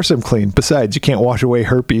goes, "Of course I'm clean. Besides, you can't wash away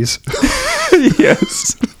herpes."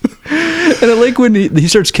 Yes. And I like when he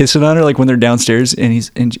starts kissing on her, like when they're downstairs, and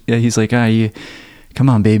he's like, you come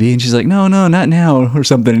on, baby. And she's like, no, not now, or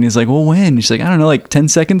something. And he's like, well, when? And she's like, I don't know, like 10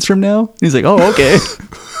 seconds from now. And he's like, oh, okay.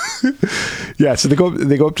 Yeah. So they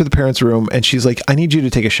go up to the parents' room, and she's like, "I need you to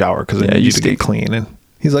take a shower because I need you to get clean." And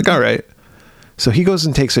he's like, "All right." So he goes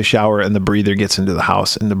and takes a shower, and the breather gets into the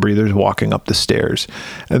house, and the breather's walking up the stairs,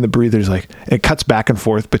 and the breather's like, it cuts back and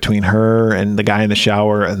forth between her and the guy in the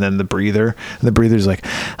shower, and then the breather, and the breather's like,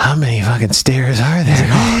 "How many fucking stairs are there?"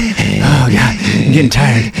 Oh God, I'm getting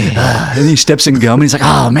tired. And then he steps in gum, and he's like,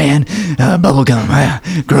 oh man, bubble gum,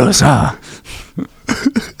 gross. And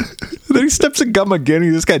then he steps in gum again. He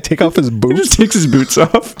just got to take off his He boots. just takes his boots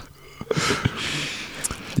off.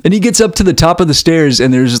 And he gets up to the top of the stairs,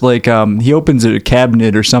 and there's like he opens a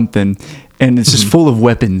cabinet or something, and it's just full of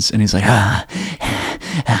weapons. And he's like,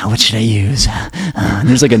 what should I use? And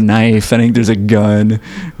there's like a knife. I think there's a gun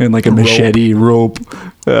and like a machete, rope,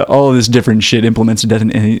 all of this different shit, implements of death.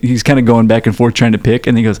 And he's kind of going back and forth trying to pick.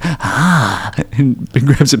 And he goes, and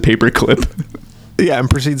grabs a paper clip. Yeah, and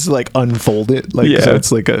proceeds to like unfold it. Like, so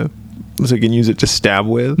it's like so he can use it to stab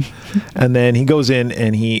with. And then he goes in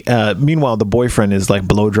and he, meanwhile, the boyfriend is like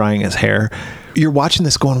blow drying his hair. You're watching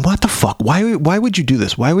this going, what the fuck? Why would you do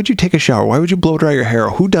this? Why would you take a shower? Why would you blow dry your hair?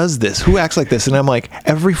 Who does this? Who acts like this? And I'm like,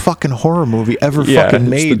 every fucking horror movie ever fucking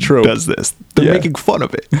made does this. They're making fun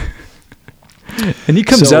of it. And he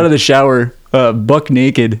comes out of the shower, buck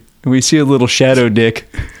naked, and we see a little shadow dick.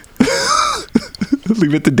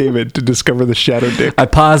 Leave it to David to discover the shadow dick. I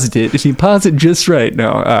paused it. If you pause it just right,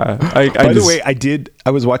 no. By the way,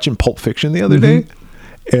 I was watching Pulp Fiction the other day,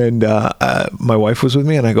 and my wife was with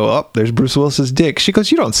me, and I go, "Oh, there's Bruce Willis's dick." She goes,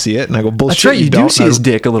 "You don't see it," and I go, "Bullshit." That's right. You do see his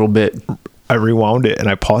dick a little bit. I rewound it and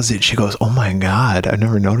I paused it. She goes, "Oh my god, I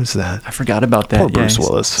never noticed that." I forgot about that. Poor Bruce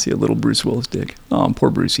Willis. See a little Bruce Willis dick. Oh, poor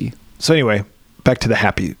Brucey. So anyway, back to the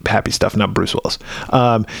happy stuff, not Bruce Willis.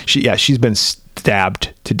 She's been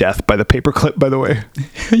stabbed to death by the paperclip, by the way.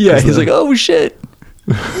 Yeah, he's like, oh shit.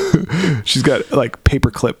 She's got like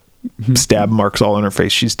paperclip stab marks all on her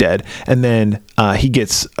face. She's dead. And then he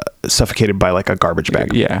gets suffocated by like a garbage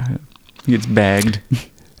bag. Yeah, he gets bagged.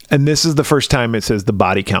 And this is the first time it says the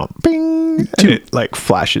body count. Bing! And it like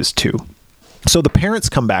flashes 2. So the parents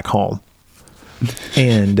come back home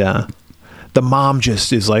and the mom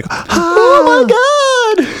just is like, oh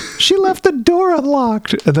my God, she left the door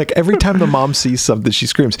unlocked. And like every time the mom sees something, she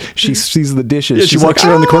screams. She sees the dishes. Yeah, she walks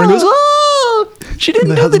around the corner and goes, oh, she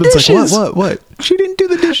didn't do the dishes. Like, what? She didn't do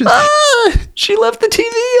the dishes. She left the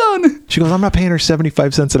TV on. She goes, I'm not paying her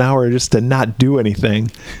 75 cents an hour just to not do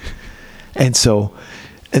anything. And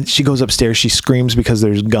she goes upstairs. She screams because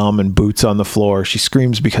there's gum and boots on the floor. She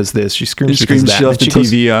screams because this. She screams because that. She left the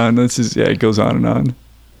TV on. It goes on and on.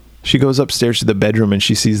 She goes upstairs to the bedroom and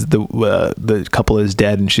she sees the couple is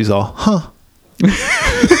dead and she's all, huh.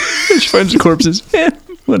 She finds the corpses.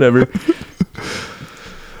 Whatever.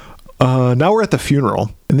 Now we're at the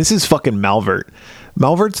funeral and this is fucking Malvert.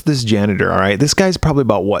 Malvert's this janitor, all right? This guy's probably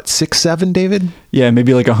about what, 6'7", David? Yeah,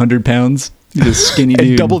 maybe like 100 pounds. He's a skinny dude.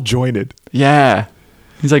 And double jointed. Yeah.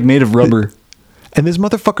 He's like made of rubber. And this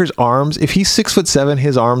motherfucker's arms, if he's 6'7",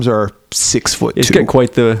 his arms are 6'2". He's got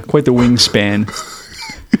quite the wingspan.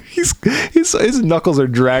 His knuckles are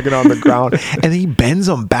dragging on the ground and he bends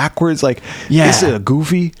them backwards. Like, this is a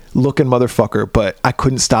goofy looking motherfucker, but I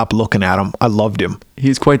couldn't stop looking at him. I loved him.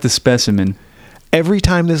 He's quite the specimen. Every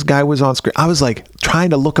time this guy was on screen, I was like trying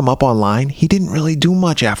to look him up online. He didn't really do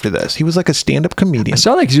much after this. He was like a stand-up comedian. I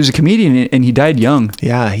saw that because he was a comedian and he died young.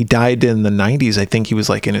 Yeah, he died in the 90s. I think he was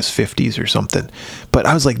like in his 50s or something. But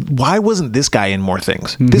I was like, why wasn't this guy in more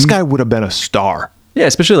things? Mm-hmm. This guy would have been a star. Yeah,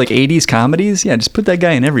 especially like 80s comedies. Yeah, just put that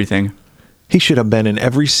guy in everything. He should have been in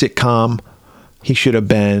every sitcom. He should have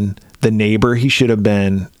been the neighbor. He should have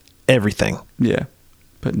been everything. Yeah,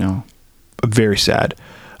 but no. Very sad.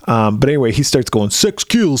 But anyway, he starts going 6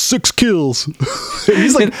 kills.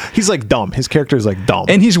 he's like dumb. His character is like dumb.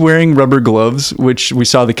 And he's wearing rubber gloves, which we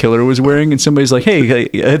saw the killer was wearing. And somebody's like, hey,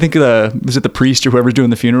 I think was it the priest or whoever's doing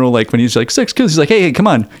the funeral? Like when he's like 6 kills, he's like, hey, come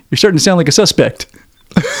on. You're starting to sound like a suspect.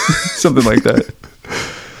 Something like that.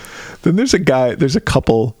 Then there's a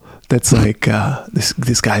couple that's like,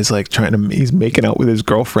 this guy's like he's making out with his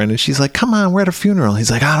girlfriend and she's like, come on, we're at a funeral. He's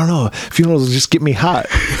like, I don't know. Funerals just get me hot.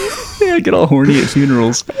 Yeah, I get all horny at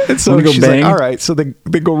funerals. And so she's like, all right. So they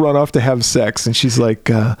go run off to have sex and she's like,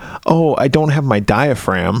 oh, I don't have my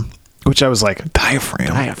diaphragm. Which I was like,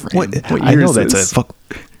 diaphragm? What I know that's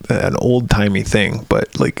an old timey thing,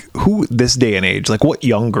 but like who this day and age, like what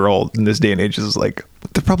young girl in this day and age is like,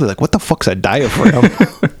 they're probably like, what the fuck's a diaphragm?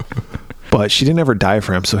 But she didn't have her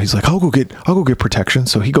diaphragm, so he's like, I'll go get protection.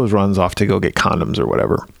 So he runs off to go get condoms or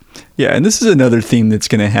whatever. Yeah, and this is another theme that's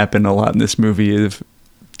going to happen a lot in this movie of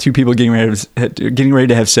two people getting ready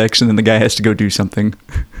to have sex, and then the guy has to go do something.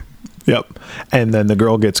 Yep. And then the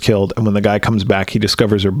girl gets killed, and when the guy comes back, he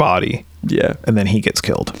discovers her body. Yeah. And then he gets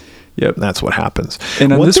killed. Yep. And that's what happens.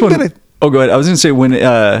 And on this one, go ahead. I was going to say when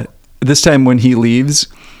this time when he leaves,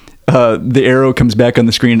 the arrow comes back on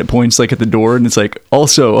the screen and it points like at the door and it's like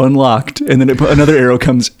also unlocked, and then another arrow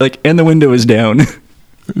comes like and the window is down.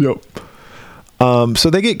 Yep. So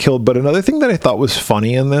they get killed, but another thing that I thought was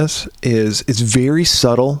funny in this is it's very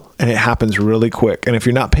subtle and it happens really quick. And if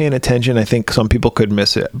you're not paying attention, I think some people could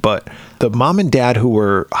miss it. But the mom and dad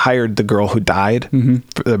who hired the girl who died,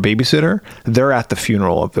 for the babysitter, they're at the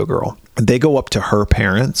funeral of the girl. They go up to her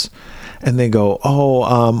parents and they go,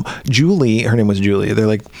 Julie, her name was Julie. They're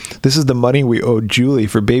like, this is the money we owed Julie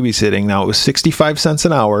for babysitting. Now it was 65 cents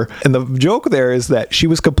an hour. And the joke there is that she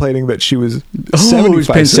was complaining that she was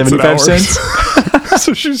 75 cents an hour.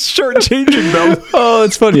 So she's shortchanging them. Oh,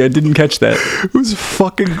 it's funny. I didn't catch that. It was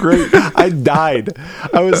fucking great. I died.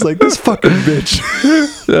 I was like, this fucking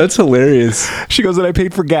bitch. That's hilarious. She goes, and I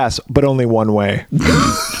paid for gas, but only one way.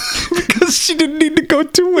 Because she didn't need to go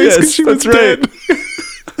 2 ways because she was dead.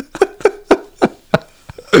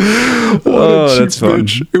 Oh, that's fun.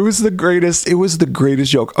 Bitch. It was the greatest. It was the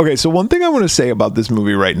greatest joke. Okay, so one thing I want to say about this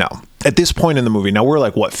movie right now, at this point in the movie, now we're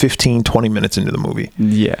like, 15, 20 minutes into the movie.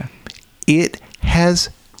 Yeah. It has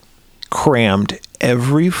crammed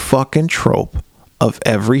every fucking trope of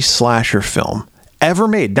every slasher film ever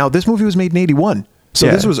made. Now, this movie was made in 81. So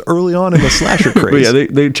this was early on in the slasher craze. But yeah,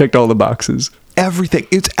 they checked all the boxes. Everything.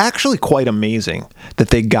 It's actually quite amazing that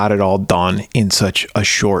they got it all done in such a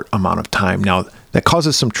short amount of time. Now, that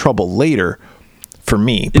causes some trouble later for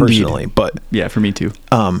me personally, but yeah, for me too.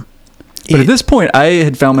 But at this point, I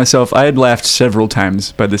had found myself, I had laughed several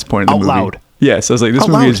times by this point in the movie. Out loud. Yes, I was like, this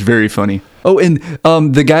movie is very funny. Oh, and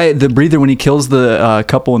the guy, the breather, when he kills the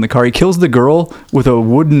couple in the car, he kills the girl with a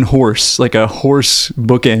wooden horse, like a horse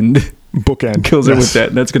bookend. Kills her with that,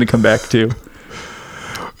 and that's going to come back too.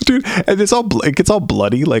 Dude, and it's all it gets all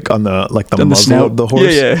bloody, like on the muzzle of the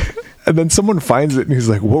horse. Yeah. And then someone finds it, and he's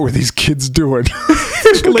like, "What were these kids doing?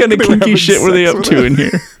 What kind of kinky shit were they up to in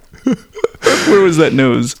here? Where was that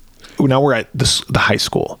nose?" Now we're at the high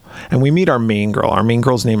school, and we meet our main girl. Our main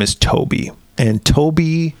girl's name is Toby, and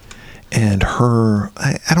Toby and her,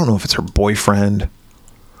 I don't know if it's her boyfriend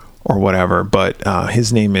or whatever, but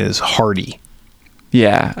his name is Hardy.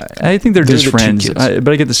 Yeah, I think they're just the friends, two but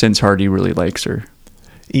I get the sense Hardy really likes her.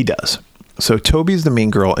 He does. So Toby's the main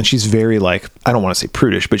girl, and she's very like, I don't want to say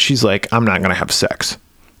prudish, but she's like, I'm not going to have sex.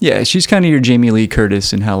 Yeah, she's kind of your Jamie Lee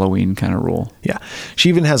Curtis in Halloween kind of role. Yeah. She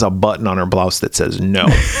even has a button on her blouse that says no.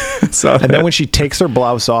 So and then when she takes her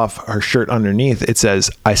blouse off, her shirt underneath, it says,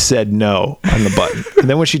 I said no on the button. And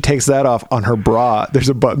then when she takes that off on her bra, there's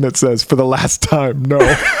a button that says, for the last time, no.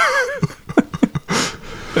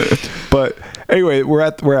 But anyway, we're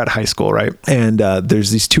at high school, right? And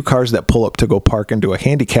there's these two cars that pull up to go park into a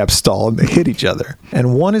handicap stall, and they hit each other.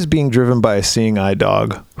 And one is being driven by a seeing eye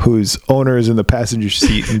dog whose owner is in the passenger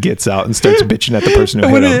seat and gets out and starts bitching at the person who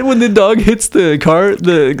hit him. When the dog hits the car,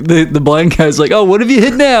 the blind guy's like, "Oh, what have you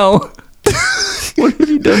hit now? What have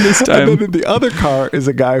you done this time?" And then in the other car is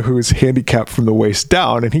a guy who is handicapped from the waist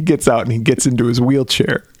down, and he gets out and he gets into his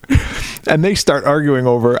wheelchair. And they start arguing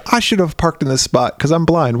over, I should have parked in this spot because I'm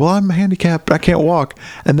blind. Well, I'm handicapped. I can't walk.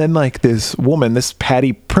 And then like this woman, this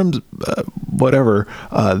Patty Prim,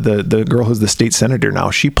 the girl who's the state senator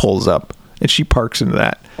now, she pulls up and she parks into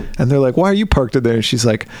that. And they're like, why are you parked in there? And she's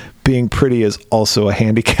like, being pretty is also a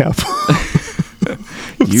handicap.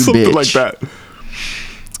 You Something bitch. like that.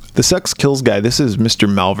 The Sex Kills guy, this is Mr.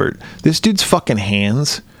 Malvert. This dude's fucking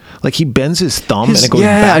hands, like he bends his thumb and it goes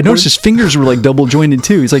backwards. I noticed his fingers were like double jointed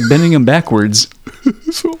too. He's like bending them backwards.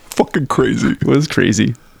 So fucking crazy. It was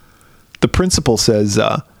crazy. The principal says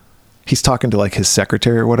he's talking to like his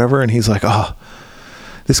secretary or whatever, and he's like, oh,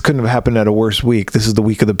 this couldn't have happened at a worse week. This is the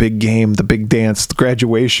week of the big game, the big dance, the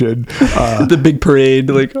graduation, the big parade,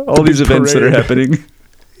 like all these events that are happening.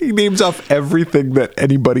 He names off everything that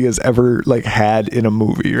anybody has ever like had in a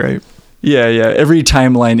movie, right? Yeah. Every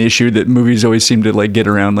timeline issue that movies always seem to like get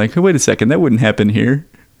around, like, oh, wait a second, that wouldn't happen here.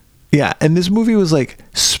 Yeah, and this movie was like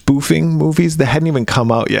spoofing movies that hadn't even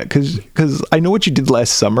come out yet. Because I Know What You Did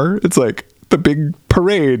Last Summer. It's like the big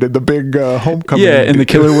parade and the big homecoming. Yeah, and the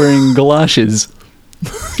killer wearing galoshes.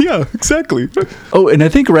 Yeah, exactly. Oh, and I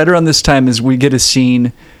think right around this time is we get a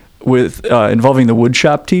scene with involving the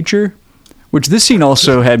woodshop teacher, which this scene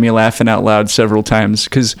also had me laughing out loud several times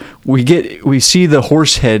because we see the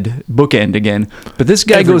horse head bookend again, but this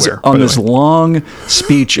guy goes on this long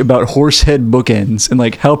speech about horse head bookends and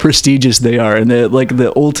like how prestigious they are and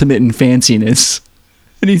the ultimate in fanciness,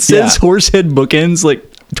 and he says horse head bookends like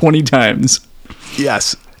 20 times.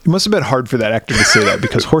 Yes. It must have been hard for that actor to say that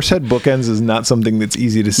because horsehead bookends is not something that's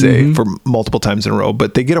easy to say for multiple times in a row.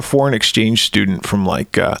 But they get a foreign exchange student from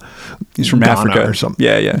like he's from Ghana Africa or something.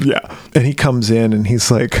 Yeah. And he comes in and he's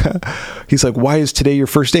like, why is today your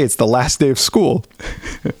first day? It's the last day of school.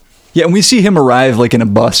 Yeah, and we see him arrive like in a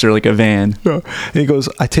bus or like a van. Yeah. And he goes,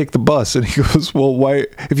 I take the bus. And he goes, well, why?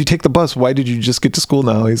 If you take the bus, why did you just get to school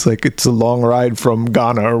now? He's like, it's a long ride from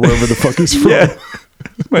Ghana or wherever the fuck he's from. Yeah.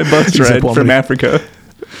 My bus ride from Africa.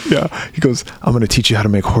 Yeah. He goes, I'm going to teach you how to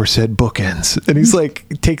make horsehead bookends. And he's like,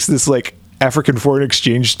 takes this like African foreign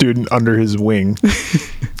exchange student under his wing.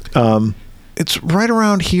 It's right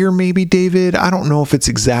around here, maybe, David. I don't know if it's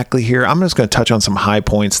exactly here. I'm just going to touch on some high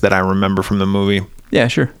points that I remember from the movie. Yeah,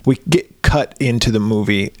 sure. We get cut into the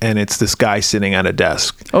movie, and it's this guy sitting at a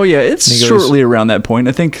desk. Oh, yeah, it's shortly around that point.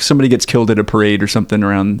 I think somebody gets killed at a parade or something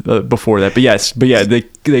around before that. But yeah,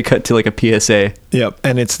 they cut to like a PSA. Yep,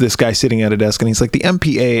 and it's this guy sitting at a desk, and he's like, the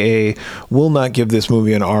MPAA will not give this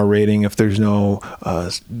movie an R rating if there's no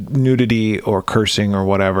nudity or cursing or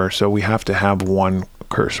whatever, so we have to have one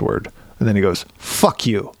curse word. And then he goes, fuck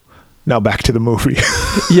you. Now back to the movie.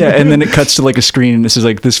 Yeah, and then it cuts to like a screen, and this is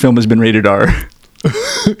like, this film has been rated R.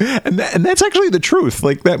 and that's actually the truth.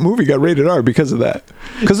 Like, that movie got rated R because of that.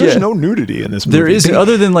 Because there's no nudity in this movie. There is,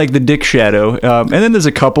 other than like the dick shadow, and then there's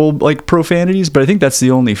a couple like profanities, but I think that's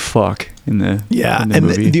the only fuck in the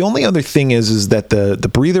movie. The only other thing is that the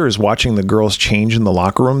breather is watching the girls change in the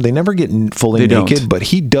locker room. They never get fully naked, but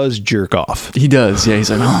he does jerk off. He does. Yeah,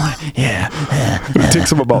 he's like, oh yeah. It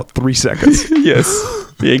takes him about 3 seconds. Yes.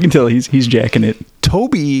 Yeah, you can tell he's jacking it.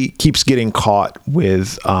 Toby keeps getting caught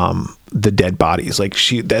with the dead bodies. Like,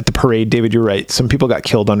 at the parade, David, you're right. Some people got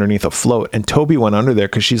killed underneath a float, and Toby went under there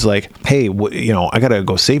because she's like, hey, I got to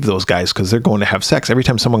go save those guys because they're going to have sex. Every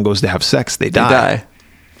time someone goes to have sex, they die.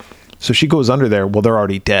 So she goes under there. Well, they're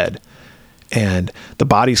already dead. And the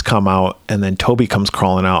bodies come out, and then Toby comes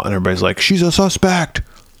crawling out, and everybody's like, she's a suspect.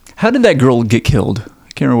 How did that girl get killed?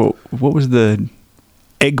 I can't remember. What was the...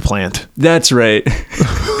 Eggplant. That's right.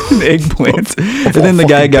 An eggplant. And then the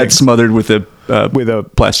guy got smothered with a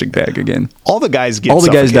plastic bag again. All the guys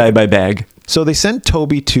die by bag. So they sent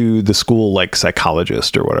Toby to the school like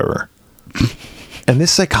psychologist or whatever. And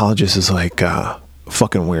this psychologist is like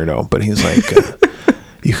fucking weirdo, but he's like,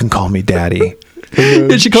 you can call me daddy.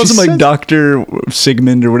 And she calls him like Dr.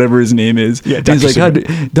 Sigmund or whatever his name is. Yeah, and he's like,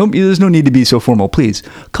 there's no need to be so formal. Please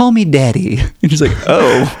call me daddy. And she's like,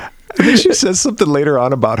 oh. And then she says something later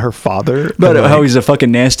on about her father. About how he's a fucking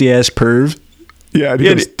nasty ass perv. Yeah, and he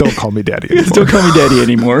goes, don't call me daddy anymore. Don't call me daddy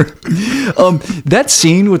anymore. That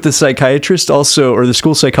scene with the psychiatrist also, or the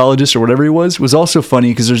school psychologist or whatever he was also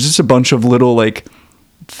funny because there's just a bunch of little like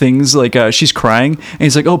things like she's crying and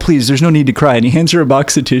he's like, oh please, there's no need to cry, and he hands her a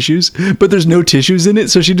box of tissues, but there's no tissues in it,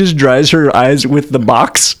 so she just dries her eyes with the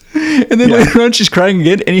box, and then later on she's crying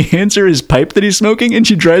again and he hands her his pipe that he's smoking and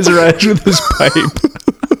she dries her eyes with his pipe.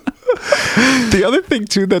 The other thing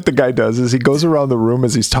too that the guy does is he goes around the room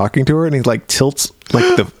as he's talking to her and he like tilts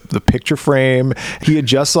like the picture frame. He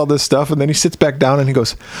adjusts all this stuff and then he sits back down and he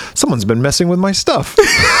goes, someone's been messing with my stuff.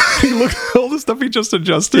 He looked at all the stuff he just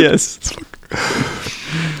adjusted. Yes.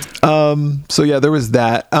 So yeah, there was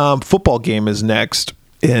that. Football game is next.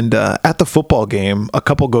 And at the football game, a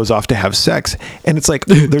couple goes off to have sex. And it's like,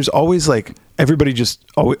 there's always like, everybody just,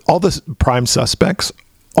 all the prime suspects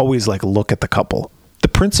always like look at the couple. The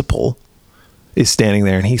principal is standing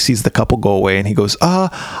there and he sees the couple go away and he goes,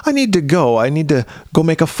 I need to go. I need to go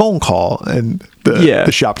make a phone call. And the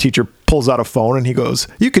shop teacher pulls out a phone and he goes,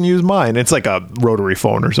 you can use mine. It's like a rotary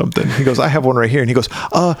phone or something. He goes, I have one right here. And he goes,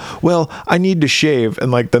 well, I need to shave.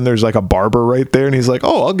 And like, then there's like a barber right there. And he's like,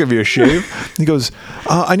 oh, I'll give you a shave. He goes,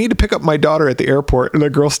 I need to pick up my daughter at the airport. And the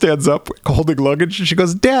girl stands up holding luggage. And she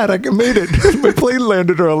goes, Dad, I made it. My plane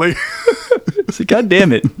landed early. It's like, God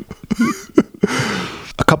damn it.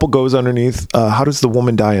 A couple goes underneath. How does the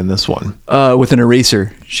woman die in this one? With an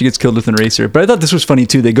eraser. She gets killed with an eraser. But I thought this was funny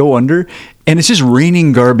too. They go under and it's just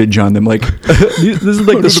raining garbage on them. Like this is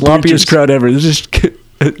like the sloppiest crowd ever. There's just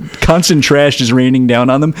constant trash just raining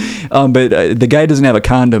down on them. But the guy doesn't have a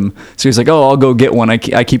condom. So he's like, oh, I'll go get one. I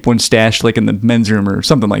keep one stashed like in the men's room or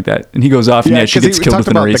something like that. And he goes off and she gets killed with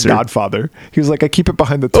an eraser. The Godfather. He was like, I keep it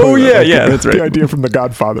behind the toilet. Oh yeah, that's right. The idea from the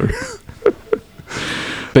Godfather.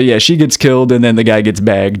 But yeah, she gets killed and then the guy gets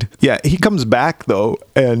bagged. Yeah, he comes back though,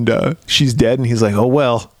 and she's dead, and he's like, "Oh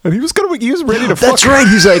well." And he was ready to. That's right.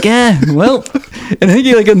 He's like, well, and I think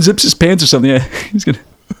he like unzips his pants or something. Yeah, he's gonna.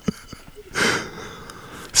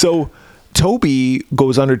 So Toby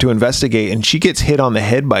goes under to investigate, and she gets hit on the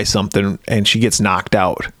head by something, and she gets knocked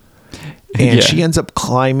out. And she ends up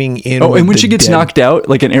climbing in. Oh, and when she gets knocked out,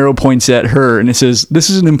 like an arrow points at her, and it says, "This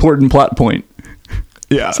is an important plot point."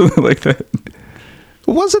 Yeah, something like that.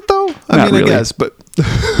 Was it though? I mean, really. I guess, but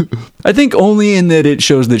I think only in that it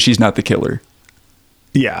shows that she's not the killer.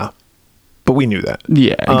 Yeah, but we knew that.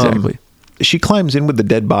 Yeah, exactly. She climbs in with the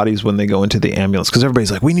dead bodies when they go into the ambulance because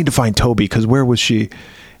everybody's like, "We need to find Toby because where was she?"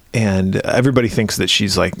 And everybody thinks that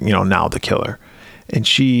she's like, now the killer. And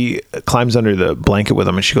she climbs under the blanket with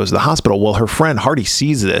them and she goes to the hospital. Well, her friend Hardy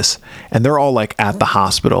sees this and they're all like at the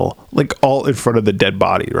hospital, like all in front of the dead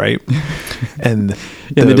body, right? And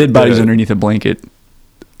the dead body's underneath a blanket.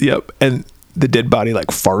 Yep. And the dead body like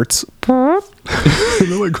farts.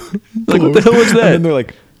 And they're Like, what the hell was that? And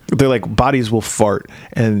then they're like bodies will fart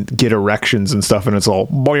and get erections and stuff, and it's all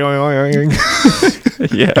boing.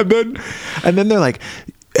 Yeah. And then they're like,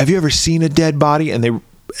 have you ever seen a dead body? And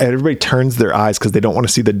everybody turns their eyes because they don't want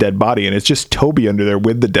to see the dead body, and it's just Toby under there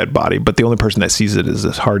with the dead body, but the only person that sees it is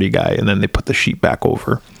this Hardy guy. And then they put the sheet back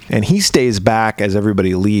over, and he stays back as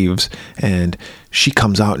everybody leaves, and she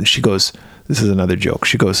comes out and she goes, this is another joke,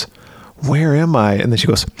 she goes, where am I? And then she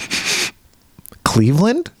goes,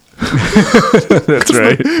 Cleveland. That's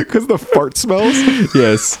right. Because the fart smells.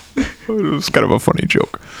 Yes. It was kind of a funny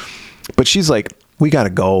joke. But she's like, we got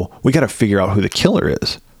to go. We got to figure out who the killer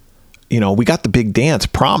is. You know, we got the big dance,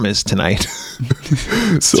 prom is tonight.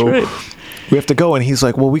 So right. we have to go. And he's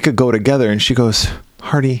like, well, we could go together. And she goes,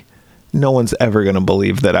 Hardy, no one's ever going to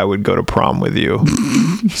believe that I would go to prom with you.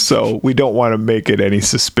 So we don't want to make it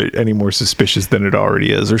any more suspicious than it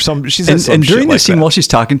already is. Or she says some and shit during like the scene that. while she's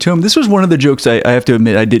talking to him, this was one of the jokes I have to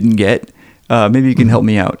admit I didn't get. Maybe you can help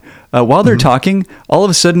me out. While they're talking, all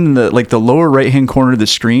of a sudden, in the lower right hand corner of the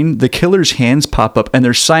screen, the killer's hands pop up, and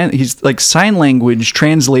he's like sign language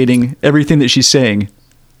translating everything that she's saying.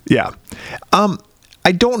 Yeah.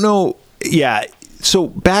 I don't know. Yeah. So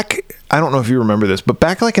back, I don't know if you remember this, but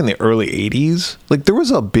back like in the early 80s, like there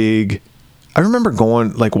was I remember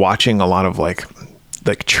watching a lot of like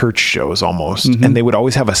church shows almost, and they would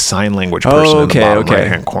always have a sign language person in the bottom right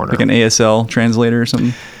hand corner. Like an ASL translator or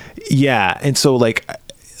something. Yeah. And so like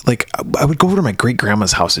I would go over to my great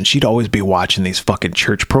grandma's house, and she'd always be watching these fucking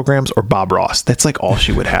church programs or Bob Ross. That's like all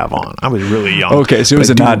she would have on. I was really young. Okay. So it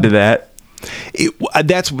was a nod to that.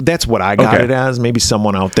 That's what I got it as. Maybe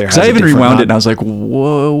someone out there has I even rewound nod. it, and I was like,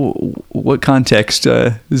 whoa, what context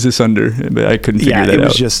is this under? But I couldn't figure that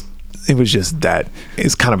out. It was just that.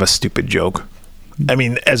 It's kind of a stupid joke. I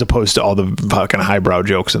mean, as opposed to all the fucking highbrow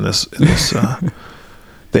jokes in this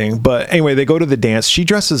thing. But anyway, they go to the dance. She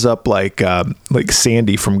dresses up like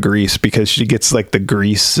Sandy from Grease, because she gets like the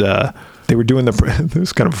grease. They were doing it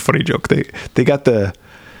was kind of a funny joke.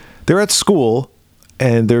 They're at school,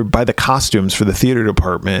 and they're by the costumes for the theater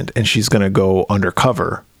department, and she's going to go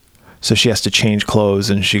undercover. So she has to change clothes,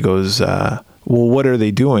 and she goes, well, what are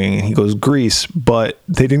they doing? And he goes, Grease, but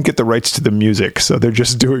they didn't get the rights to the music, so they're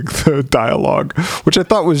just doing the dialogue, which I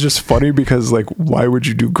thought was just funny, because like, why would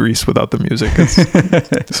you do Grease without the music?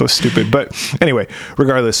 It's so stupid. But anyway,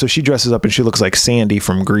 regardless, so she dresses up and she looks like Sandy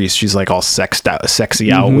from Grease. She's like all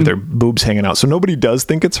sexy out with her boobs hanging out. So nobody does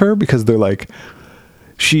think it's her, because they're like,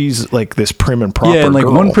 she's like this prim and proper. Yeah, and like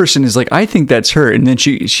girl. one person is like, I think that's her, and then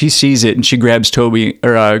she sees it and she grabs Toby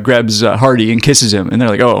or grabs Hardy and kisses him, and they're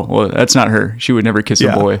like, oh, well, that's not her. She would never kiss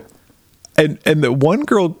a boy. And the one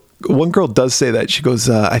girl does say that. She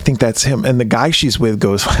goes, I think that's him. And the guy she's with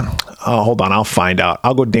goes, oh, hold on, I'll find out.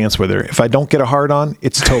 I'll go dance with her. If I don't get a hard on,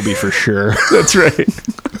 it's Toby for sure. That's right.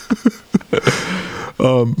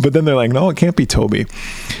 But then they're like, no, it can't be Toby.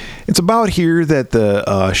 It's about here that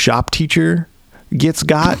the shop teacher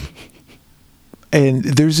got, and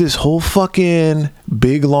there's this whole fucking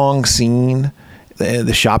big long scene,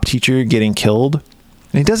 the shop teacher getting killed,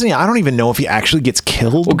 and he doesn't, I don't even know if he actually gets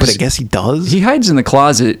killed, but I guess he does. He hides in the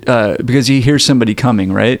closet because he hears somebody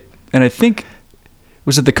coming, right? And I think,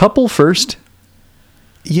 was it the couple first?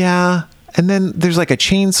 Yeah. And then there's like a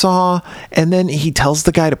chainsaw, and then he tells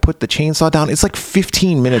the guy to put the chainsaw down. It's like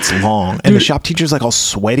 15 minutes long, and the shop teacher's like all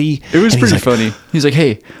sweaty. It was pretty funny. He's like,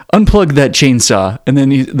 hey, unplug that chainsaw. And then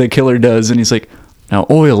the killer does, and he's like, now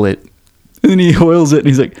oil it. And then he oils it, and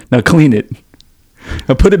he's like, now clean it.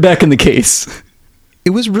 Now put it back in the case.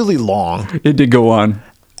 It was really long. It did go on.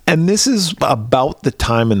 And this is about the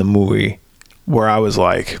time in the movie where I was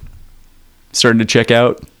like, starting to check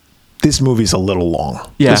out. This movie's a little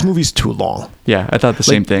long. Yeah. This movie's too long. Yeah, I thought the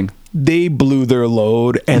same thing. They blew their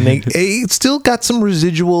load, and they still got some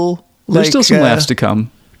residual. There's still some laughs to come.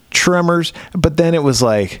 Tremors, but then it was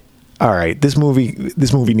like, all right, this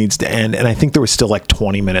movie needs to end, and I think there was still like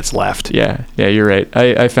 20 minutes left. Yeah, you're right.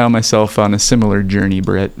 I found myself on a similar journey,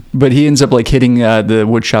 Brett. But he ends up like hitting the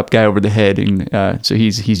woodshop guy over the head, and so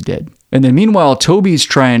he's dead. And then meanwhile, Toby's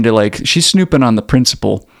trying to she's snooping on the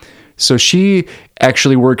principal. So she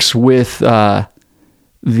actually works with the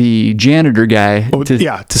janitor guy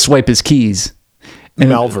to swipe his keys. And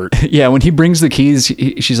Malvert. Yeah, when he brings the keys,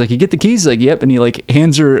 she's like, you get the keys? He's like, yep. And he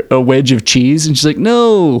hands her a wedge of cheese, and she's like,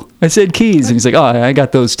 no, I said keys. And he's like, oh, I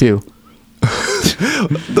got those too.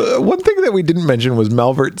 The one thing that we didn't mention was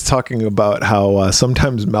Malvert talking about how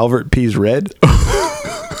sometimes Malvert pees red.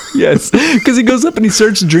 Yes, because he goes up and he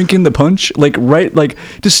starts drinking the punch,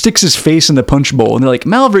 just sticks his face in the punch bowl, and they're like,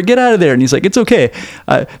 Malvert, get out of there. And he's like, it's okay.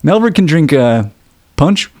 Malvert can drink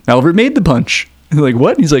punch. Albert made the punch. And they're like,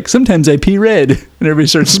 what? And he's like, sometimes I pee red. And everybody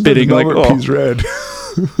starts spitting like, Albert pees red.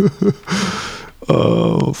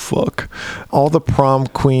 Oh, fuck. All the prom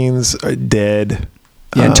queens are dead.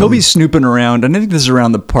 Yeah, and Toby's snooping around, and I think this is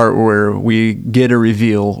around the part where we get a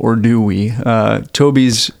reveal, or do we?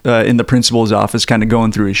 Toby's in the principal's office kind of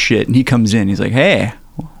going through his shit, and he comes in. He's like, hey,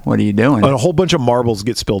 what are you doing? And a whole bunch of marbles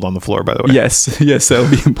get spilled on the floor, by the way. Yes, that'll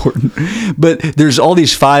be important. But there's all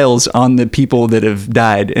these files on the people that have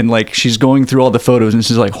died, and like she's going through all the photos, and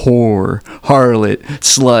she's like, whore, harlot,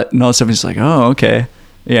 slut, and all that stuff. And he's like, oh, okay.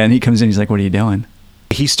 Yeah, and he comes in, he's like, what are you doing?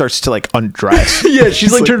 He starts to like undress. Yeah,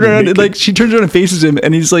 she's like turned around, and like she turns around and faces him,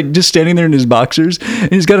 and he's like just standing there in his boxers,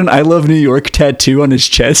 and he's got an I Love New York tattoo on his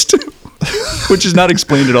chest, which is not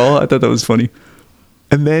explained at all. I thought that was funny.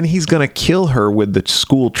 And then he's going to kill her with the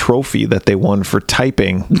school trophy that they won for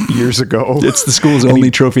typing years ago. It's the school's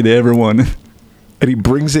only trophy they ever won. And he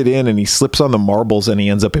brings it in and he slips on the marbles and he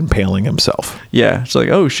ends up impaling himself. Yeah, it's like,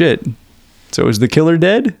 oh shit. So is the killer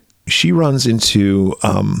dead? She runs into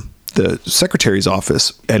the secretary's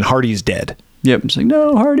office and Hardy's dead. Yep. It's like,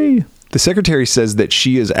 no, Hardy. The secretary says that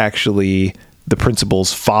she is actually the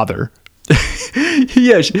principal's father.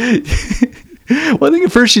 Yeah. Well, I think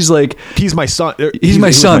at first she's like, he's my son. He's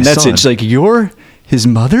my son. That's it. She's like, you're his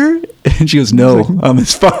mother? And she goes, no, I'm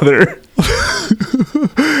his father.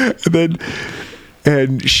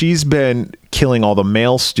 And she's been killing all the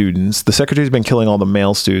male students. The secretary's been killing all the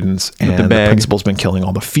male students. And the principal's been killing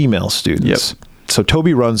all the female students. Yep. So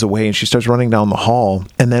Toby runs away and she starts running down the hall.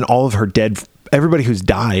 And then all of her everybody who's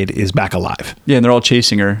died is back alive. Yeah, and they're all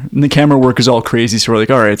chasing her. And the camera work is all crazy. So we're like,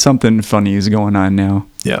 all right, something funny is going on now.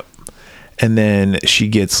 Yep. And then she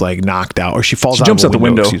gets like knocked out, or she falls out. She jumps out the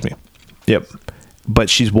window. Excuse me. Yep. But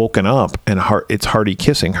she's woken up, and it's Hardy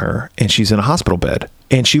kissing her, and she's in a hospital bed.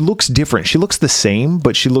 And she looks different. She looks the same,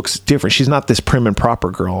 but she looks different. She's not this prim and proper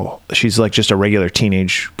girl. She's like just a regular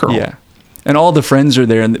teenage girl. Yeah. And all the friends are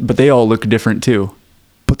there, but they all look different too.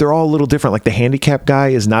 But they're all a little different. Like the handicapped guy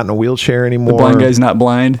is not in a wheelchair anymore. The blind guy's not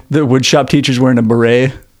blind. The woodshop teacher's wearing a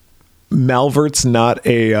beret. Malvert's not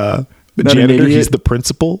a janitor. He's the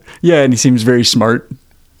principal. Yeah, and he seems very smart.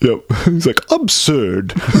 Yep. He's like,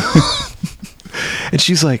 absurd. And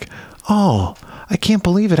she's like, oh, I can't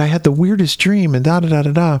believe it. I had the weirdest dream and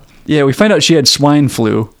da-da-da-da-da. Yeah, we find out she had swine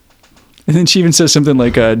flu. And then she even says something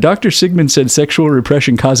like, Dr. Sigmund said sexual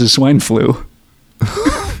repression causes swine flu.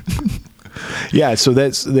 Yeah, so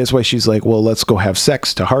that's why she's like, well, let's go have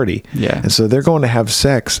sex to Hardy. Yeah. And so they're going to have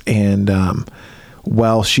sex, and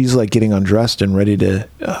while she's like getting undressed and ready to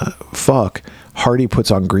fuck, Hardy puts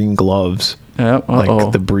on green gloves,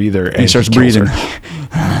 like the breather, and he starts breathing.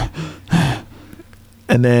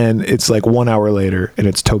 And then it's like 1 hour later, and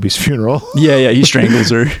it's Toby's funeral. Yeah, he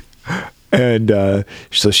strangles her. And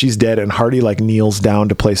so she's dead, and Hardy like kneels down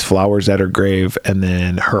to place flowers at her grave, and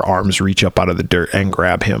then her arms reach up out of the dirt and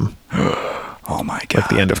grab him. Oh my God. Like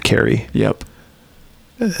the end of Carrie. Yep.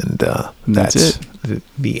 And that's it.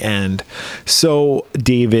 The end. So,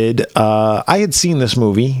 David, I had seen this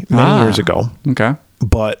movie many years ago. Okay.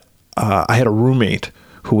 But I had a roommate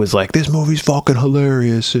who was like, this movie's fucking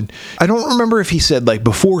hilarious. And I don't remember if he said like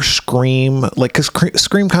before Scream, like, because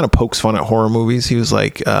Scream kind of pokes fun at horror movies. He was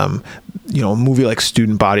like, a movie like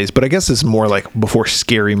Student Bodies, but I guess it's more like before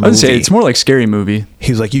Scary Movie. I would say it's more like Scary Movie.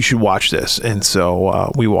 He was like, you should watch this. And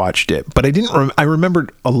so we watched it, but I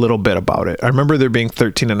remembered a little bit about it. I remember there being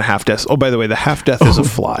 13 and a half deaths. Oh, by the way, the half death is a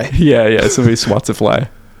fly. Yeah. Somebody swats a fly.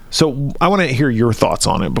 So I want to hear your thoughts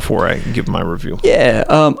on it before I give my review. Yeah.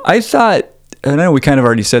 I thought, and I know we kind of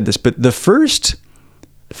already said this, but the first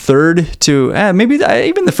third to maybe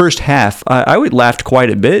even the first half, I would laughed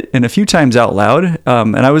quite a bit and a few times out loud.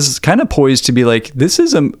 And I was kind of poised to be like, this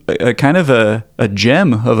is a kind of a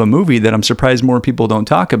gem of a movie that I'm surprised more people don't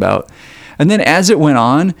talk about. And then as it went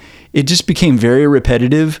on, it just became very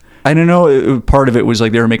repetitive. I don't know, part of it was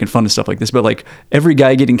like they were making fun of stuff like this, but like every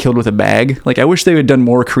guy getting killed with a bag. Like I wish they had done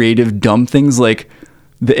more creative, dumb things like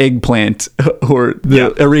the eggplant or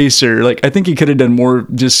the eraser. Like I think he could have done more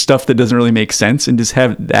just stuff that doesn't really make sense and just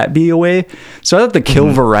have that be a way. So I thought the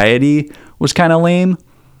kill variety was kind of lame.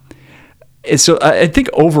 And so I think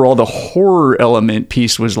overall the horror element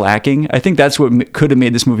piece was lacking. I think that's what could have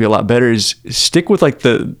made this movie a lot better, is stick with like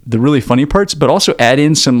the really funny parts, but also add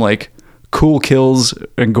in some like cool kills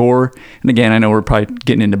and gore. And again, I know we're probably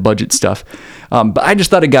getting into budget stuff, but I just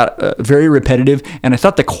thought it got very repetitive, and I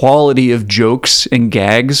thought the quality of jokes and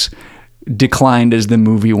gags declined as the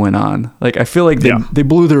movie went on. Like I feel like they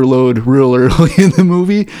blew their load real early in the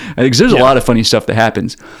movie, because there's a lot of funny stuff that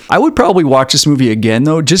happens. I would probably watch this movie again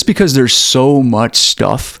though, just because there's so much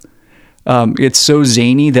stuff. It's so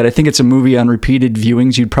zany that I think it's a movie on repeated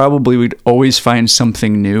viewings. You probably would always find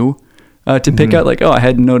something new to pick out. Like, oh, I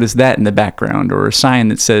hadn't noticed that in the background, or a sign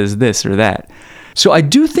that says this or that. So I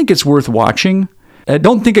do think it's worth watching. I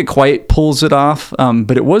don't think it quite pulls it off,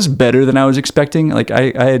 but it was better than I was expecting. Like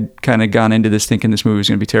I had kind of gone into this thinking this movie was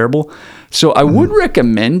going to be terrible. So I would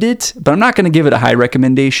recommend it, but I'm not going to give it a high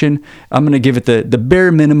recommendation. I'm going to give it the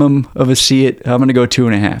bare minimum of a see it. I'm going to go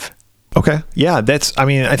 2.5. Okay. Yeah,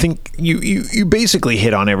 I think you basically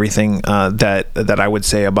hit on everything that I would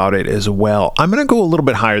say about it as well. I'm going to go a little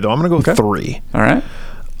bit higher though. I'm going to go 3. All right.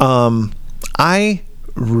 I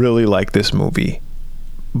really like this movie.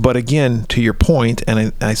 But again, to your point,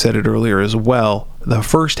 and I said it earlier as well, the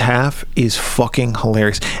first half is fucking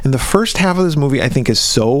hilarious. And the first half of this movie, I think, is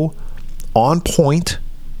so on point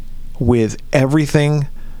with everything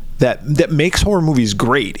that makes horror movies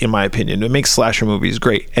great, in my opinion. It makes slasher movies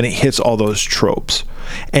great, and it hits all those tropes.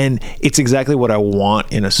 And it's exactly what I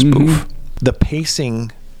want in a spoof. The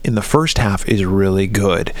pacing in the first half is really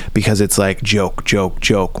good because it's like joke, joke,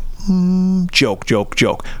 joke. Joke, joke,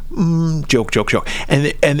 joke, joke, joke, joke,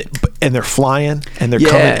 and they're flying and they're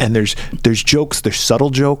coming, and there's jokes, there's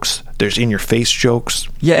subtle jokes, there's in your face jokes.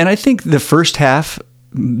 Yeah, and I think the first half,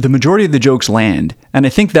 the majority of the jokes land, and I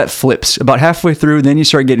think that flips about halfway through. Then you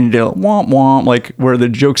start getting into womp womp, like where the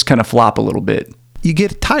jokes kind of flop a little bit. You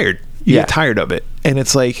get tired. You get tired of it, and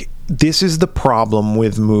it's like this is the problem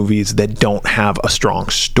with movies that don't have a strong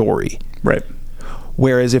story, right?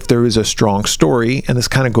 Whereas if there is a strong story, and this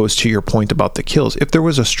kind of goes to your point about the kills, if there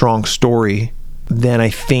was a strong story, then I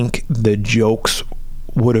think the jokes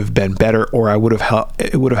would have been better, or it would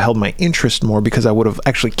have held my interest more because I would have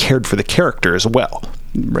actually cared for the character as well.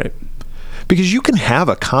 Right. Because you can have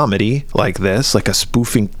a comedy like this, like a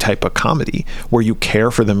spoofing type of comedy, where you care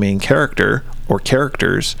for the main character or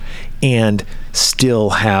characters and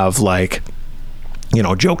still have like,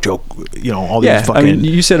 joke, all these fucking... I mean,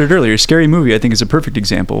 you said it earlier. Scary Movie, I think, is a perfect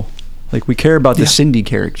example. Like, we care about the Cindy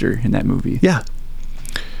character in that movie. Yeah.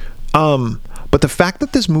 But the fact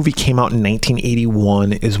that this movie came out in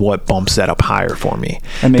 1981 is what bumps that up higher for me.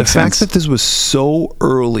 That makes sense. The fact that this was so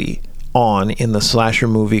early on in the slasher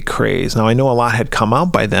movie craze. Now, I know a lot had come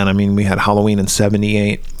out by then. I mean, we had Halloween in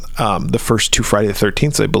 78. The first 2 Friday the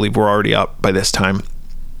 13th, I believe, were already out by this time.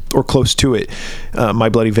 Or close to it. My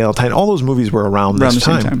Bloody Valentine. All those movies were around this the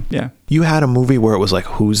time. Same time. Yeah. You had a movie where it was like,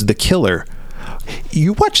 who's the killer?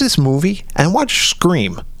 You watch this movie and watch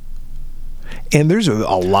Scream. And there's a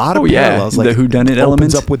lot of parallels. Like the whodunit element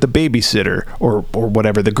opens up with the babysitter or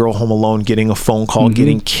whatever, the girl home alone getting a phone call,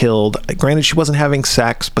 getting killed. Granted, she wasn't having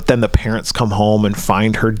sex, but then the parents come home and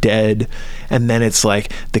find her dead. And then it's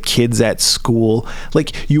like the kids at school.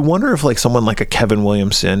 Like, you wonder if like someone like a Kevin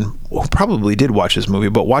Williamson, who probably did watch this movie,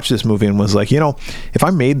 but watched this movie and was like, if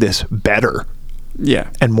I made this better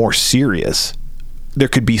and more serious, there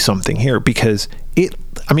could be something here. Because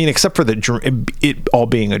except for it all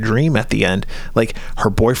being a dream at the end, like her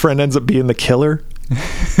boyfriend ends up being the killer.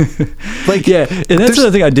 Like, yeah, and that's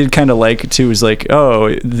another thing I did kind of like too, is like,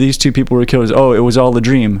 oh, these two people were killers. Oh, it was all a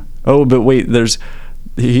dream. Oh, but wait,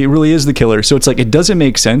 he really is the killer. So it's like, it doesn't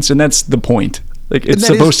make sense, and that's the point. Like, it's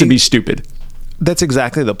supposed to be stupid. That's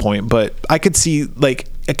exactly the point. But I could see like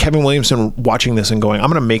a Kevin Williamson watching this and going, I'm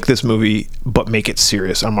going to make this movie, but make it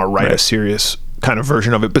serious. I'm going to write a serious kind of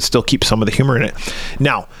version of it, but still keep some of the humor in it.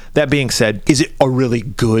 Now, that being said, is it a really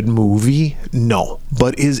good movie? No,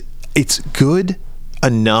 but it's good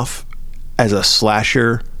enough as a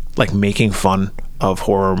slasher, like making fun of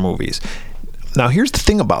horror movies. Now, here's the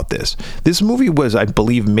thing about this. This movie was, I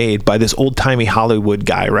believe, made by this old-timey Hollywood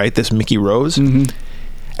guy, right? This Mickey Rose,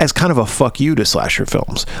 as kind of a fuck you to slasher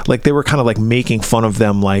films. Like, they were kind of like making fun of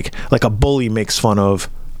them like a bully makes fun of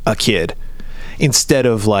a kid, instead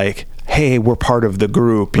of like, hey, we're part of the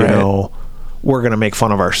group, you know, we're going to make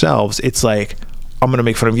fun of ourselves. It's like, I'm going to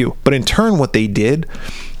make fun of you. But in turn, what they did,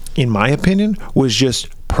 in my opinion, was just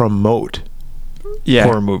promote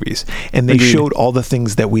horror movies. And they showed all the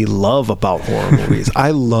things that we love about horror movies.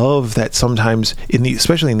 I love that sometimes,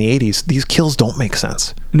 especially in the 80s, these kills don't make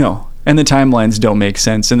sense. No. And the timelines don't make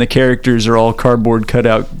sense. And the characters are all cardboard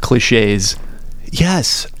cutout cliches.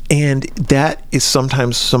 Yes. And that is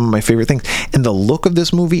sometimes some of my favorite things. And the look of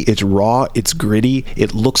this movie, it's raw, it's gritty,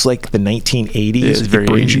 it looks like the 1980s. It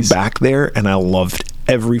brings you back there, and I loved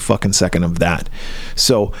every fucking second of that.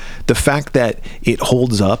 So the fact that it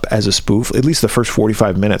holds up as a spoof, at least the first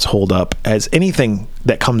 45 minutes hold up as anything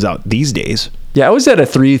that comes out these days. Yeah, I was at a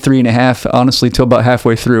 3.5, honestly, till about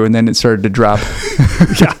halfway through, and then it started to drop.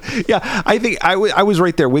 Yeah. I think I was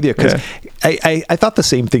right there with you, because I thought the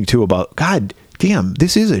same thing too about, God, damn,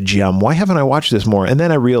 this is a gem. Why haven't I watched this more? And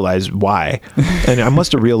then I realized why. And I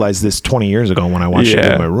must have realized this 20 years ago when I watched it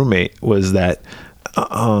with my roommate, was that,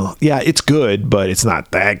 yeah, it's good, but it's not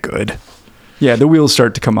that good. Yeah, the wheels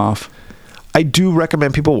start to come off. I do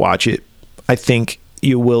recommend people watch it. I think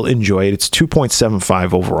you will enjoy it. It's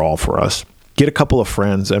 2.75 overall for us. Get a couple of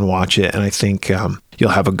friends and watch it, and I think you'll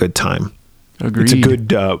have a good time. Agreed. It's a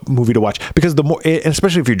good movie to watch, because the more, and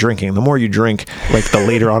especially if you're drinking, the more you drink, like the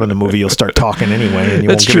later on in the movie, you'll start talking anyway. And you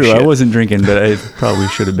That's won't give a true. shit. I wasn't drinking, but I probably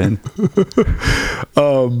should have been.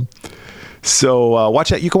 So watch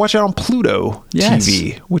that. You can watch it on Pluto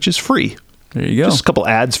TV, which is free. There you go. Just a couple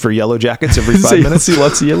ads for Yellow Jackets every 5 minutes. See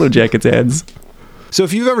lots of Yellow Jackets ads. So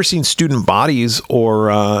if you've ever seen Student Bodies,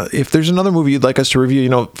 or if there's another movie you'd like us to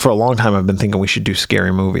review, for a long time I've been thinking we should do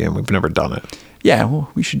Scary Movie, and we've never done it. Yeah,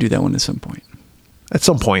 well, we should do that one at some point. At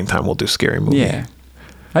some point in time, we'll do Scary Movie. Yeah.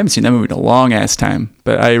 I haven't seen that movie in a long ass time,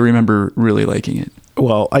 but I remember really liking it.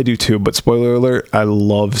 Well, I do too, but spoiler alert, I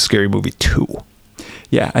love Scary Movie 2.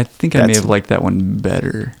 Yeah, I think I may have liked that one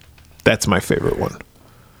better. That's my favorite one.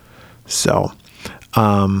 So,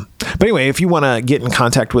 but anyway, if you want to get in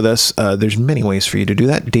contact with us, there's many ways for you to do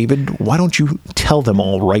that. David, why don't you tell them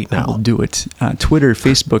all right now? I'll do it. Twitter,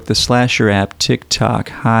 Facebook, the Slasher app, TikTok,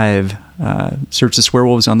 Hive. Search the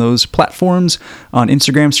Swearwolves on those platforms. On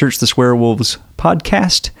Instagram, search the Swearwolves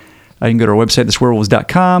podcast. You can go to our website,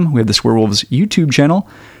 theswearwolves.com. We have the Swearwolves YouTube channel.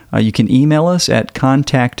 You can email us at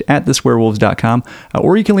contact@theswearwolves.com,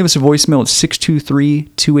 or you can leave us a voicemail at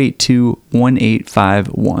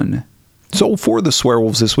 623-282-1851. So for the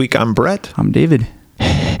Swearwolves this week, I'm Brett. I'm David.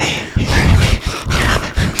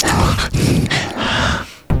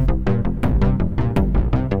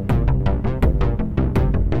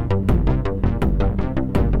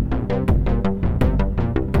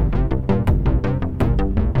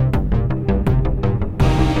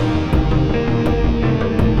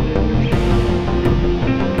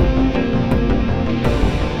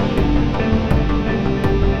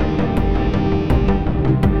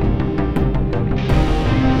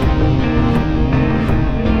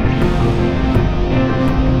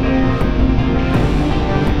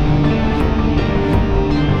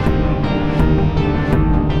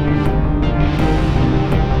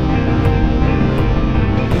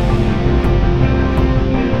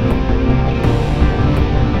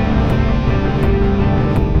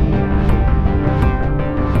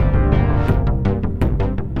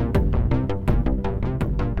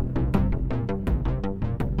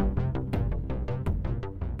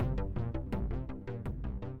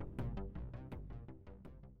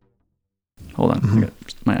 Hold on.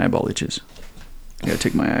 My eyeball itches. I gotta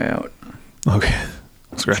take my eye out. Okay.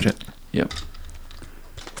 Scratch it. Yep.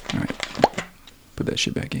 All right. Put that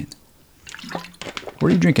shit back in. What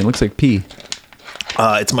are you drinking? Looks like pee.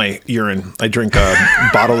 It's my urine. I drink a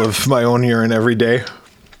bottle of my own urine every day.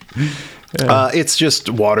 It's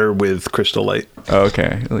just water with Crystal Light. Oh,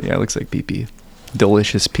 okay. Yeah, it looks like pee-pee.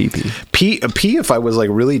 Delicious pee-pee. Pee if I was like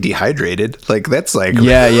really dehydrated. Like that's like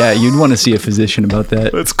Yeah, you'd want to see a physician about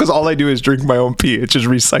that. It's because all I do is drink my own pee. It just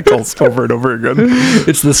recycles over and over again.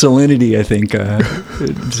 It's the salinity, I think.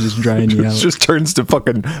 It's just drying you out. It just turns to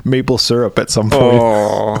fucking maple syrup at some point.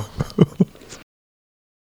 Oh.